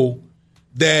know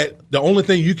that the only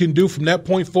thing you can do from that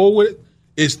point forward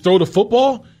is throw the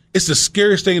football. It's the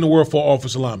scariest thing in the world for an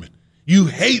offensive lineman. You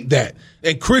hate that.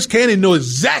 And Chris Canty knows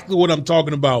exactly what I'm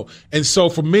talking about. And so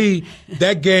for me,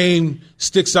 that game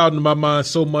sticks out in my mind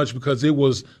so much because it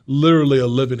was literally a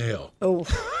living hell. Oh.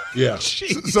 Yeah.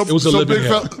 So, it was a living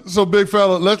hell. Big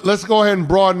fella, let's go ahead and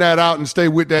broaden that out and stay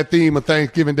with that theme of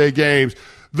Thanksgiving Day games.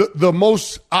 The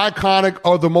most iconic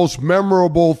or the most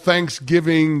memorable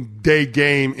Thanksgiving Day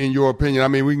game, in your opinion? I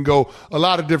mean, we can go a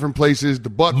lot of different places. The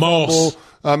Butt Moss. Fumble.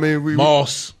 I mean,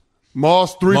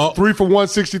 Moss, three for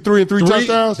 163 and three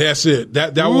touchdowns. That's it.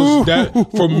 That was that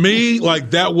for me.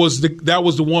 Like that was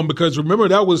the one, because remember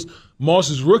that was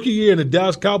Moss's rookie year, and the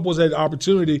Dallas Cowboys had the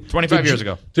opportunity 25 years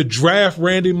ago to draft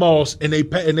Randy Moss, and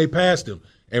they passed him.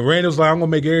 And Randy was like, "I'm gonna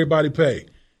make everybody pay,"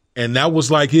 and that was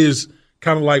like his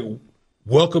kind of like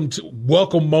welcome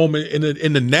moment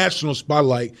in the national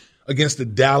spotlight against the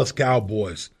Dallas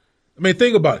Cowboys. I mean,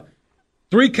 think about it: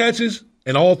 3 catches.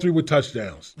 And all 3 were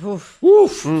touchdowns.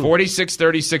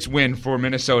 46-36 win for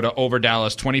Minnesota over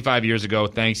Dallas 25 years ago,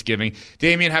 Thanksgiving.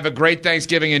 Damian, have a great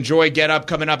Thanksgiving. Enjoy Get Up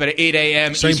coming up at 8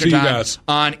 a.m. Eastern Time guys.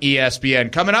 On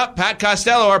ESPN. Coming up, Pat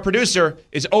Costello, our producer,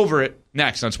 is over it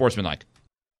next on Sportsmanlike.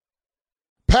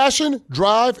 Passion,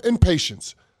 drive, and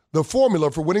patience. The formula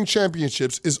for winning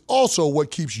championships is also what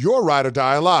keeps your ride or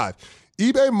die alive.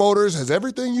 eBay Motors has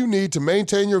everything you need to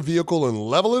maintain your vehicle and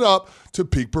level it up to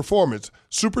peak performance.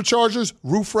 Superchargers,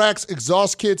 roof racks,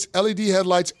 exhaust kits, LED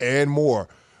headlights, and more.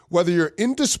 Whether you're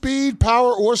into speed,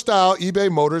 power, or style, eBay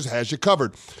Motors has you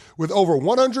covered. With over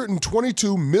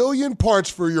 122 million parts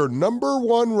for your number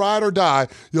one ride or die,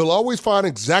 you'll always find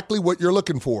exactly what you're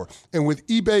looking for. And with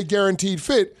eBay Guaranteed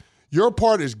Fit, your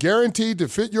part is guaranteed to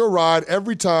fit your ride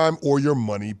every time or your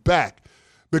money back.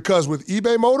 Because with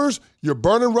eBay Motors, you're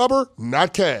burning rubber,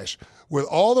 not cash. With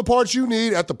all the parts you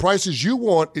need at the prices you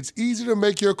want, it's easy to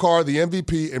make your car the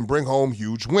MVP and bring home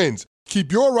huge wins.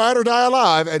 Keep your ride or die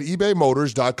alive at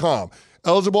ebaymotors.com.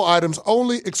 Eligible items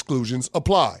only. Exclusions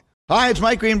apply. Hi, it's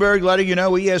Mike Greenberg letting you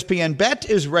know ESPN Bet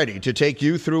is ready to take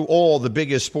you through all the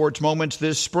biggest sports moments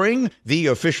this spring. The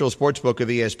official sportsbook of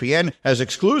ESPN has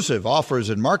exclusive offers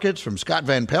and markets from Scott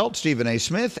Van Pelt, Stephen A.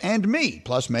 Smith, and me,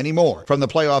 plus many more. From the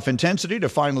playoff intensity to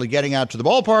finally getting out to the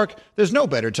ballpark, there's no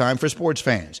better time for sports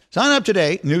fans. Sign up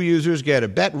today. New users get a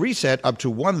bet reset up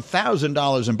to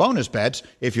 $1,000 in bonus bets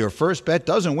if your first bet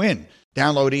doesn't win.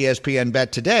 Download ESPN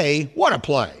Bet today. What a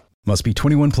play. Must be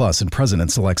 21 plus and present in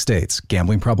select states.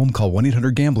 Gambling problem? Call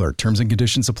 1-800-GAMBLER. Terms and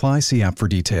conditions apply. See app for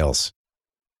details.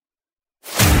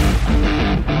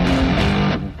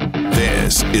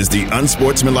 This is the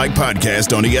Unsportsmanlike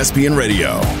Podcast on ESPN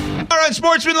Radio. All right,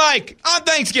 Sportsmanlike on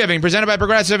Thanksgiving, presented by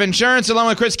Progressive Insurance, along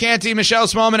with Chris Canty, Michelle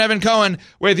Smallman, Evan Cohen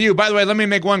with you. By the way, let me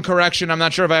make one correction. I'm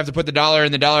not sure if I have to put the dollar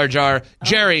in the dollar jar.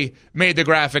 Jerry made the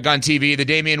graphic on TV, the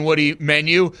Damian Woody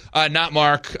menu, not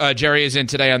Mark. Jerry is in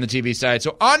today on the TV side.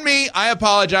 So on me, I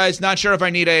apologize. Not sure if I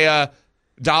need a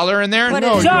dollar in there.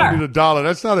 No, you don't need a dollar.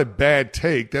 That's not a bad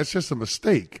take. That's just a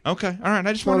mistake. Okay, all right.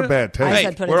 I just want not a bad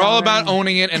take. Hey, we're all about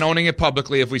owning it and owning it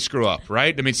publicly if we screw up,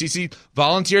 right? I mean, CC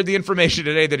volunteered the information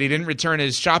today that he didn't return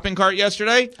his shopping cart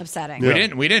yesterday. Upsetting.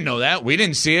 Yeah. We didn't know that. We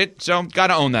didn't see it, so got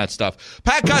to own that stuff.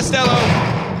 Pat Costello,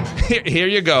 here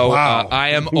you go. Wow. I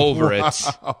am over it.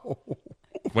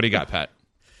 What do you got, Pat?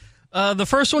 The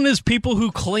first one is people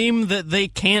who claim that they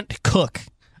can't cook.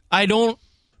 I don't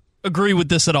agree with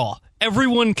this at all.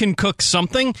 Everyone can cook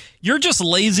something. You're just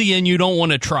lazy and you don't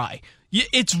want to try.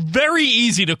 It's very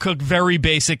easy to cook very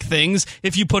basic things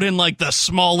if you put in like the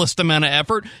smallest amount of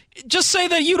effort. Just say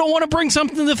that you don't want to bring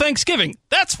something to Thanksgiving.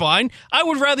 That's fine. I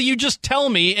would rather you just tell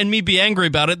me and me be angry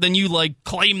about it than you like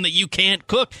claim that you can't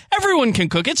cook. Everyone can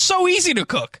cook. It's so easy to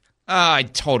cook. I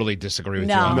totally disagree with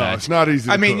you on that. No, it's not easy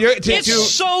to cook. It's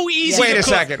so easy Wait to a cook.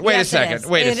 second. Wait a second.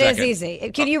 Wait a second. It is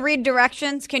easy. Can you read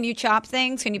directions? Can you chop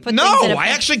things? Can you put no, things in I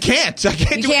actually can't. I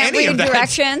can't you do can't any read of that.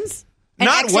 directions? And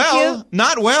Not execute? well.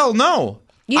 Not well, no.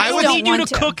 I would need you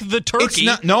to cook the turkey.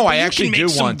 No, I You actually can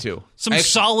make do want to. Some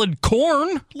solid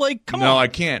corn. Like, come on. No, I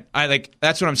can't.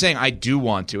 That's what I'm saying. I do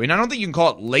want to. And I don't think you can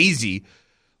call it lazy.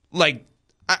 Like,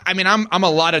 I mean, I'm a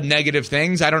lot of negative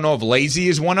things. I don't know if lazy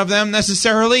is one of them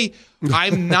necessarily.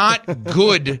 I'm not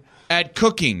good at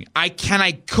cooking. Can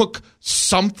I cook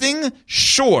something?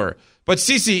 Sure. But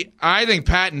Cece, I think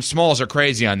Pat and Smalls are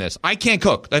crazy on this. I can't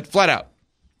cook. That flat out.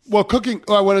 Well, cooking,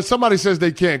 when somebody says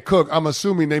they can't cook, I'm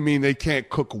assuming they mean they can't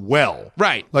cook well.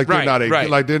 Right. Like they're not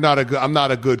I'm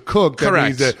not a good cook. That Correct.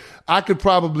 means that I could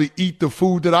probably eat the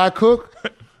food that I cook,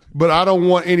 but I don't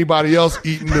want anybody else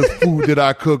eating the food that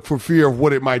I cook for fear of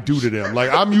what it might do to them. Like,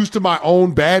 I'm used to my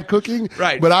own bad cooking,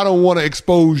 right, but I don't want to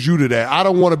expose you to that. I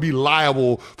don't want to be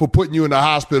liable for putting you in the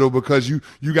hospital because you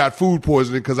got food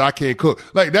poisoning because I can't cook.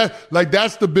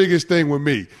 That's the biggest thing with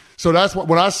me. So that's what,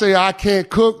 when I say I can't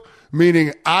cook,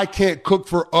 meaning I can't cook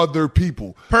for other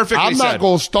people. Perfectly I'm not said.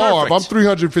 going to starve. Perfect. I'm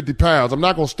 350 pounds. I'm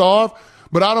not going to starve,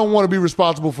 but I don't want to be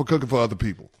responsible for cooking for other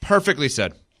people. Perfectly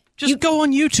said. Just go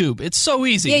on YouTube. It's so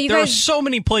easy. Yeah, there are so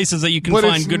many places that you can But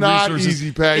find it's good not resources.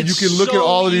 easy, Pat. It's You can look so at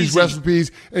all of these easy.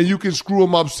 recipes and you can screw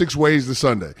them up 6 ways to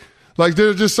Sunday. Like,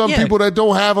 there's just some people that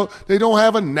don't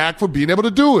have a knack for being able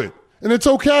to do it. And it's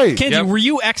okay. Kenji, were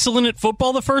you excellent at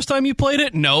football the first time you played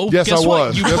it? No. Yes, Guess I what?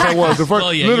 was. You Yes, I was. The first,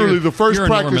 Well, yeah, literally, you're- the first you're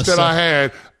practice enormous, that so. I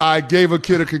had, I gave a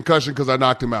kid a concussion because I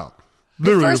knocked him out.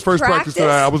 Literally, the first practice that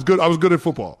I was good. I was good at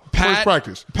football. First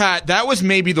practice. Pat, that was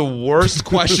maybe the worst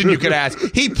question you could ask.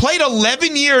 He played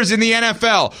 11 years in the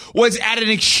NFL, was at an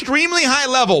extremely high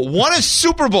level, won a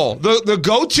Super Bowl. The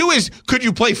go-to is, could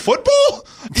you play football?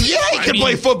 Yeah, he could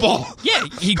play football. Yeah,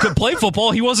 he could play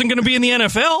football. He wasn't going to be in the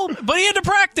NFL, but he had to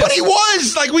practice. But he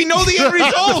was. Like, we know the end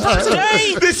result. First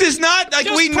day. This is not, like,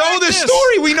 Just we know the practice.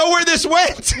 story. We know where this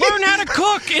went. Learn how to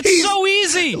cook. It's so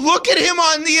easy. Look at him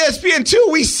on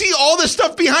ESPN2. We see all the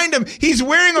stuff behind him. He's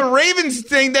wearing a Ravens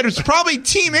thing that is probably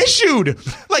team issued.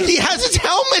 Like, he has his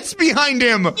helmets behind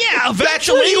him. Yeah, eventually. That's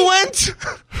where he went.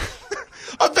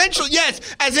 Eventually, yes.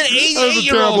 As an That's a 8-year-old.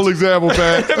 terrible example,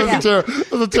 Pat. That's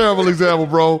a terrible example,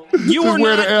 bro. You were just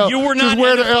wear not- the L. you were not Just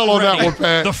wear the NFL L on that ready. one,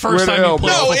 Pat. The first Wear time you L,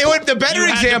 played bro. No, it would, the better You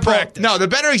had to example. practice. No, the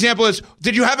better example is: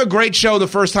 did you have a great show the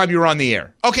first time you were on the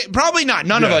air? Okay, probably not.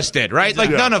 None of Yeah. us did, right?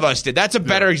 Like, Yeah. none of us did. That's a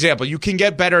better example. You can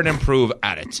get better and improve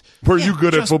at it. Were you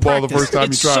good at just football practice. the first time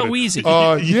It's you tried so it? easy.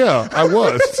 Yeah, I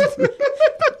was.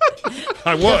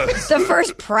 I was. The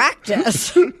first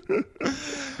practice.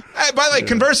 By the way,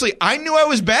 conversely, I knew I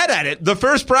was bad at it the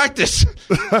first practice.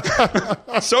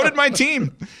 So did my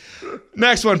team.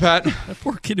 Next one, Pat. That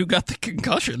poor kid who got the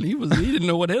concussion. He didn't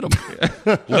know what hit him.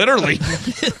 Literally.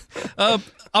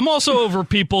 I'm also over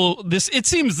people. It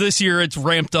seems this year it's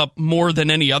ramped up more than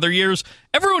any other years.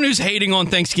 Everyone who's hating on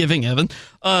Thanksgiving, Evan,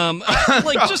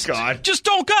 just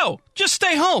don't go. Just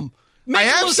stay home. I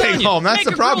am staying home. That's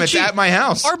the problem. It's at my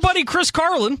house. Our buddy Chris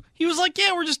Carlin, he was like,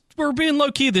 "Yeah, we're being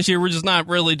low key this year. We're just not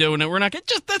really doing it. We're not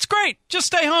that's great. Just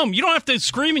stay home. You don't have to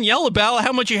scream and yell about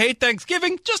how much you hate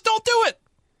Thanksgiving. Just don't do it."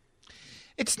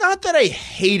 It's not that I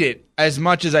hate it as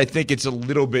much as I think it's a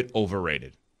little bit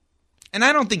overrated. And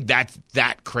I don't think that's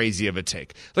that crazy of a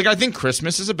take. Like, I think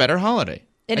Christmas is a better holiday.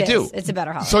 It I is. do. It's a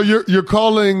better holiday. So you're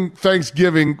calling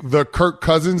Thanksgiving the Kirk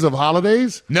Cousins of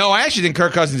holidays? No, I actually think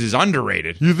Kirk Cousins is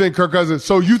underrated. You think Kirk Cousins?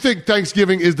 So you think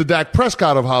Thanksgiving is the Dak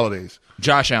Prescott of holidays?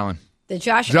 Josh Allen. The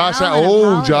Josh Allen. of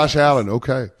holidays. Josh Allen.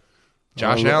 Okay.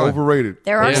 Josh Allen. Overrated.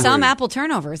 There are Overrated. some apple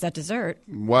turnovers at dessert.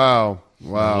 Wow.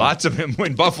 Lots of him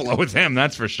in Buffalo with him,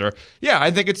 that's for sure. Yeah,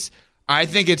 I think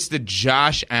it's the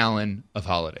Josh Allen of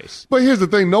holidays. But here's the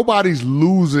thing: nobody's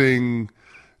losing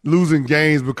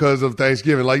games because of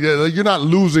Thanksgiving. Like, you're not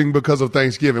losing because of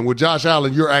Thanksgiving. With Josh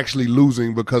Allen, you're actually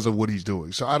losing because of what he's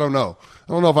doing. So I don't know.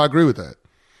 I don't know if I agree with that.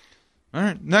 All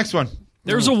right, next one.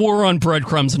 There's a war on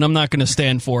breadcrumbs, and I'm not going to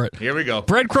stand for it. Here we go.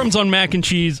 Breadcrumbs on mac and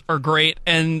cheese are great,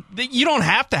 and you don't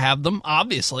have to have them,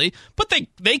 obviously, but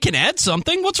they can add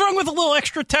something. What's wrong with a little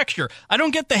extra texture? I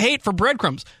don't get the hate for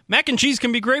breadcrumbs. Mac and cheese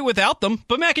can be great without them,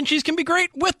 but mac and cheese can be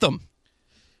great with them.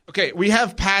 Okay, we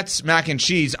have Pat's mac and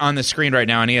cheese on the screen right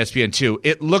now on ESPN2.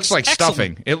 It looks like Excellent.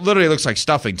 stuffing. It literally looks like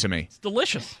stuffing to me. It's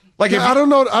delicious. Like, I don't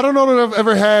know that I've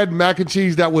ever had mac and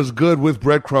cheese that was good with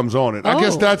breadcrumbs on it. I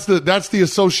guess that's the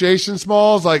association,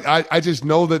 Smalls. Like, I just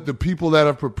know that the people that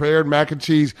have prepared mac and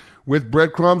cheese with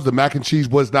breadcrumbs, the mac and cheese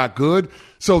was not good.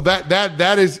 So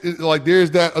that is like,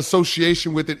 there's that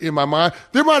association with it in my mind.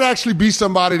 There might actually be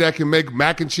somebody that can make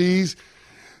mac and cheese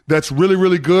that's really,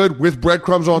 really good with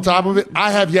breadcrumbs on top of it.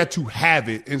 I have yet to have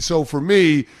it. And so for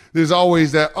me, there's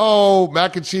always that,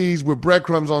 mac and cheese with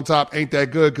breadcrumbs on top ain't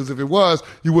that good, because if it was,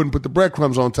 you wouldn't put the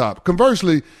breadcrumbs on top.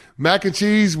 Conversely, mac and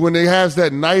cheese, when it has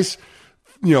that nice,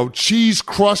 cheese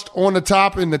crust on the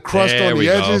top and the crust There on we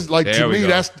the go. edges, like, There to we me,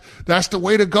 go. that's the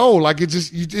way to go. Like,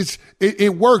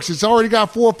 it works. It's already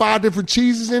got 4 or 5 different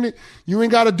cheeses in it. You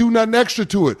ain't got to do nothing extra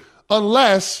to it,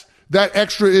 unless that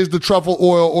extra is the truffle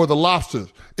oil or the lobster.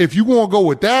 If you want to go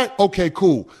with that, okay,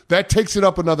 cool. That takes it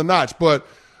up another notch. But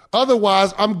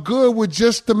Otherwise, I'm good with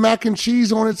just the mac and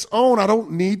cheese on its own. I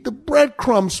don't need the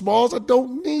breadcrumbs, Smalls. I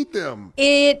don't need them.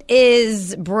 It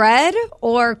is bread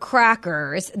or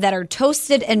crackers that are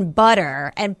toasted in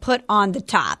butter and put on the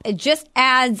top. It just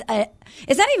adds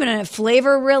it's not even a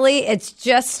flavor, really. It's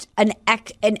just an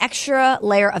extra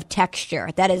layer of texture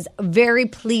that is very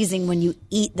pleasing when you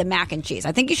eat the mac and cheese.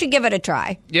 I think you should give it a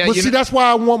try. Yeah, but see, that's why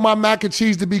I want my mac and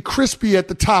cheese to be crispy at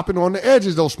the top and on the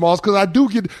edges, though, Smalls, because I do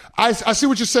get I see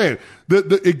what you're saying.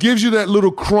 It gives you that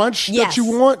little crunch that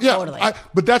you want. Yeah, totally.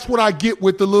 But that's what I get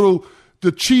with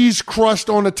the cheese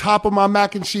crust on the top of my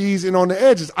mac and cheese and on the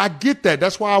edges. I get that.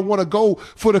 That's why I want to go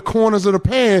for the corners of the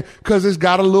pan, because it's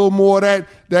got a little more of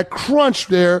that crunch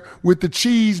there with the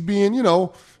cheese being, a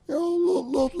little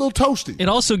toasty. It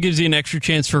also gives you an extra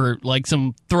chance for like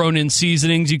some thrown in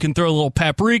seasonings. You can throw a little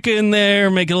paprika in there,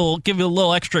 give it a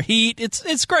little extra heat.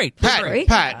 It's great.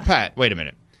 Pat, wait a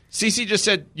minute. Cece just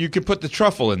said you could put the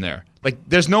truffle in there. Like,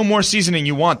 there's no more seasoning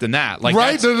you want than that. Like,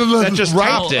 right? That just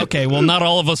topped it. Okay, well, not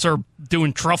all of us are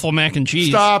doing truffle mac and cheese.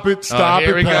 Stop it, Pat.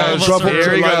 Here he goes.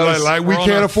 Here he goes. Like we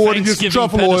can't afford to get some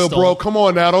truffle oil, bro. Come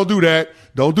on now. Don't do that.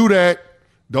 Don't do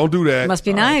that. Must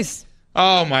be nice.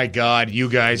 Oh, my God, you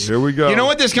guys. Here we go. You know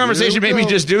what this conversation made me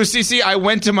just do, Cece? I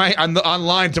went to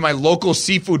online to my local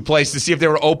seafood place to see if they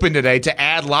were open today to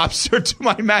add lobster to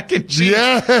my mac and cheese.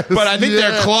 Yes, but I think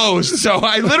they're closed. So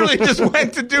I literally just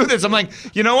went to do this. I'm like,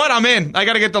 you know what? I'm in. I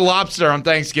got to get the lobster on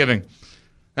Thanksgiving.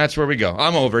 That's where we go.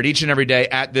 I'm over it each and every day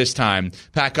at this time.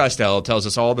 Pat Costello tells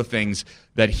us all the things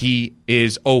that he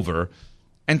is over.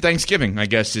 And Thanksgiving, I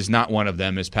guess, is not one of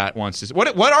them, as Pat wants to say.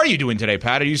 What are you doing today,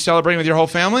 Pat? Are you celebrating with your whole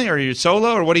family, or are you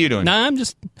solo, or what are you doing? Nah, I'm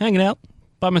just hanging out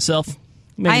by myself.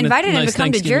 I invited him to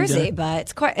come to Jersey,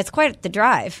 but it's quite the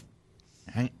drive.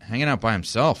 Hanging out by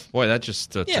himself, boy, that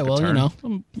just took a turn.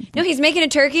 No, he's making a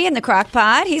turkey in the crock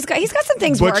pot. He's got some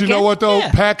things but working. You know what, though?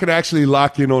 Yeah. Pat could actually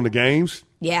lock in on the games.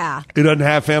 Yeah. He doesn't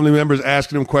have family members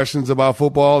asking him questions about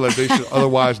football that they should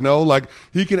otherwise know. Like,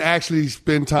 he can actually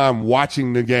spend time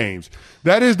watching the games.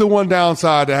 That is the one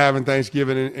downside to having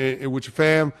Thanksgiving with your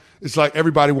fam. It's like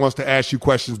everybody wants to ask you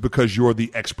questions because you're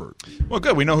the expert. Well,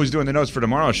 good. We know who's doing the notes for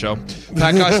tomorrow's show.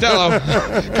 Pat Costello.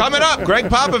 Coming up, Greg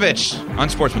Popovich on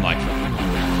Sportsmanlike.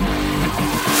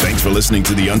 Thanks for listening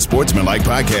to the Unsportsmanlike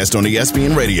podcast on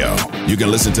ESPN Radio. You can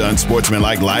listen to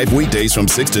Unsportsmanlike live weekdays from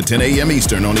 6 to 10 a.m.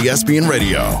 Eastern on ESPN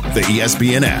Radio, the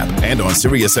ESPN app, and on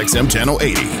SiriusXM Channel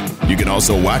 80. You can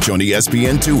also watch on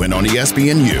ESPN2 and on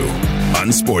ESPNU.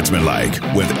 Unsportsmanlike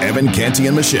with Evan, Canty,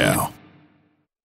 and Michelle.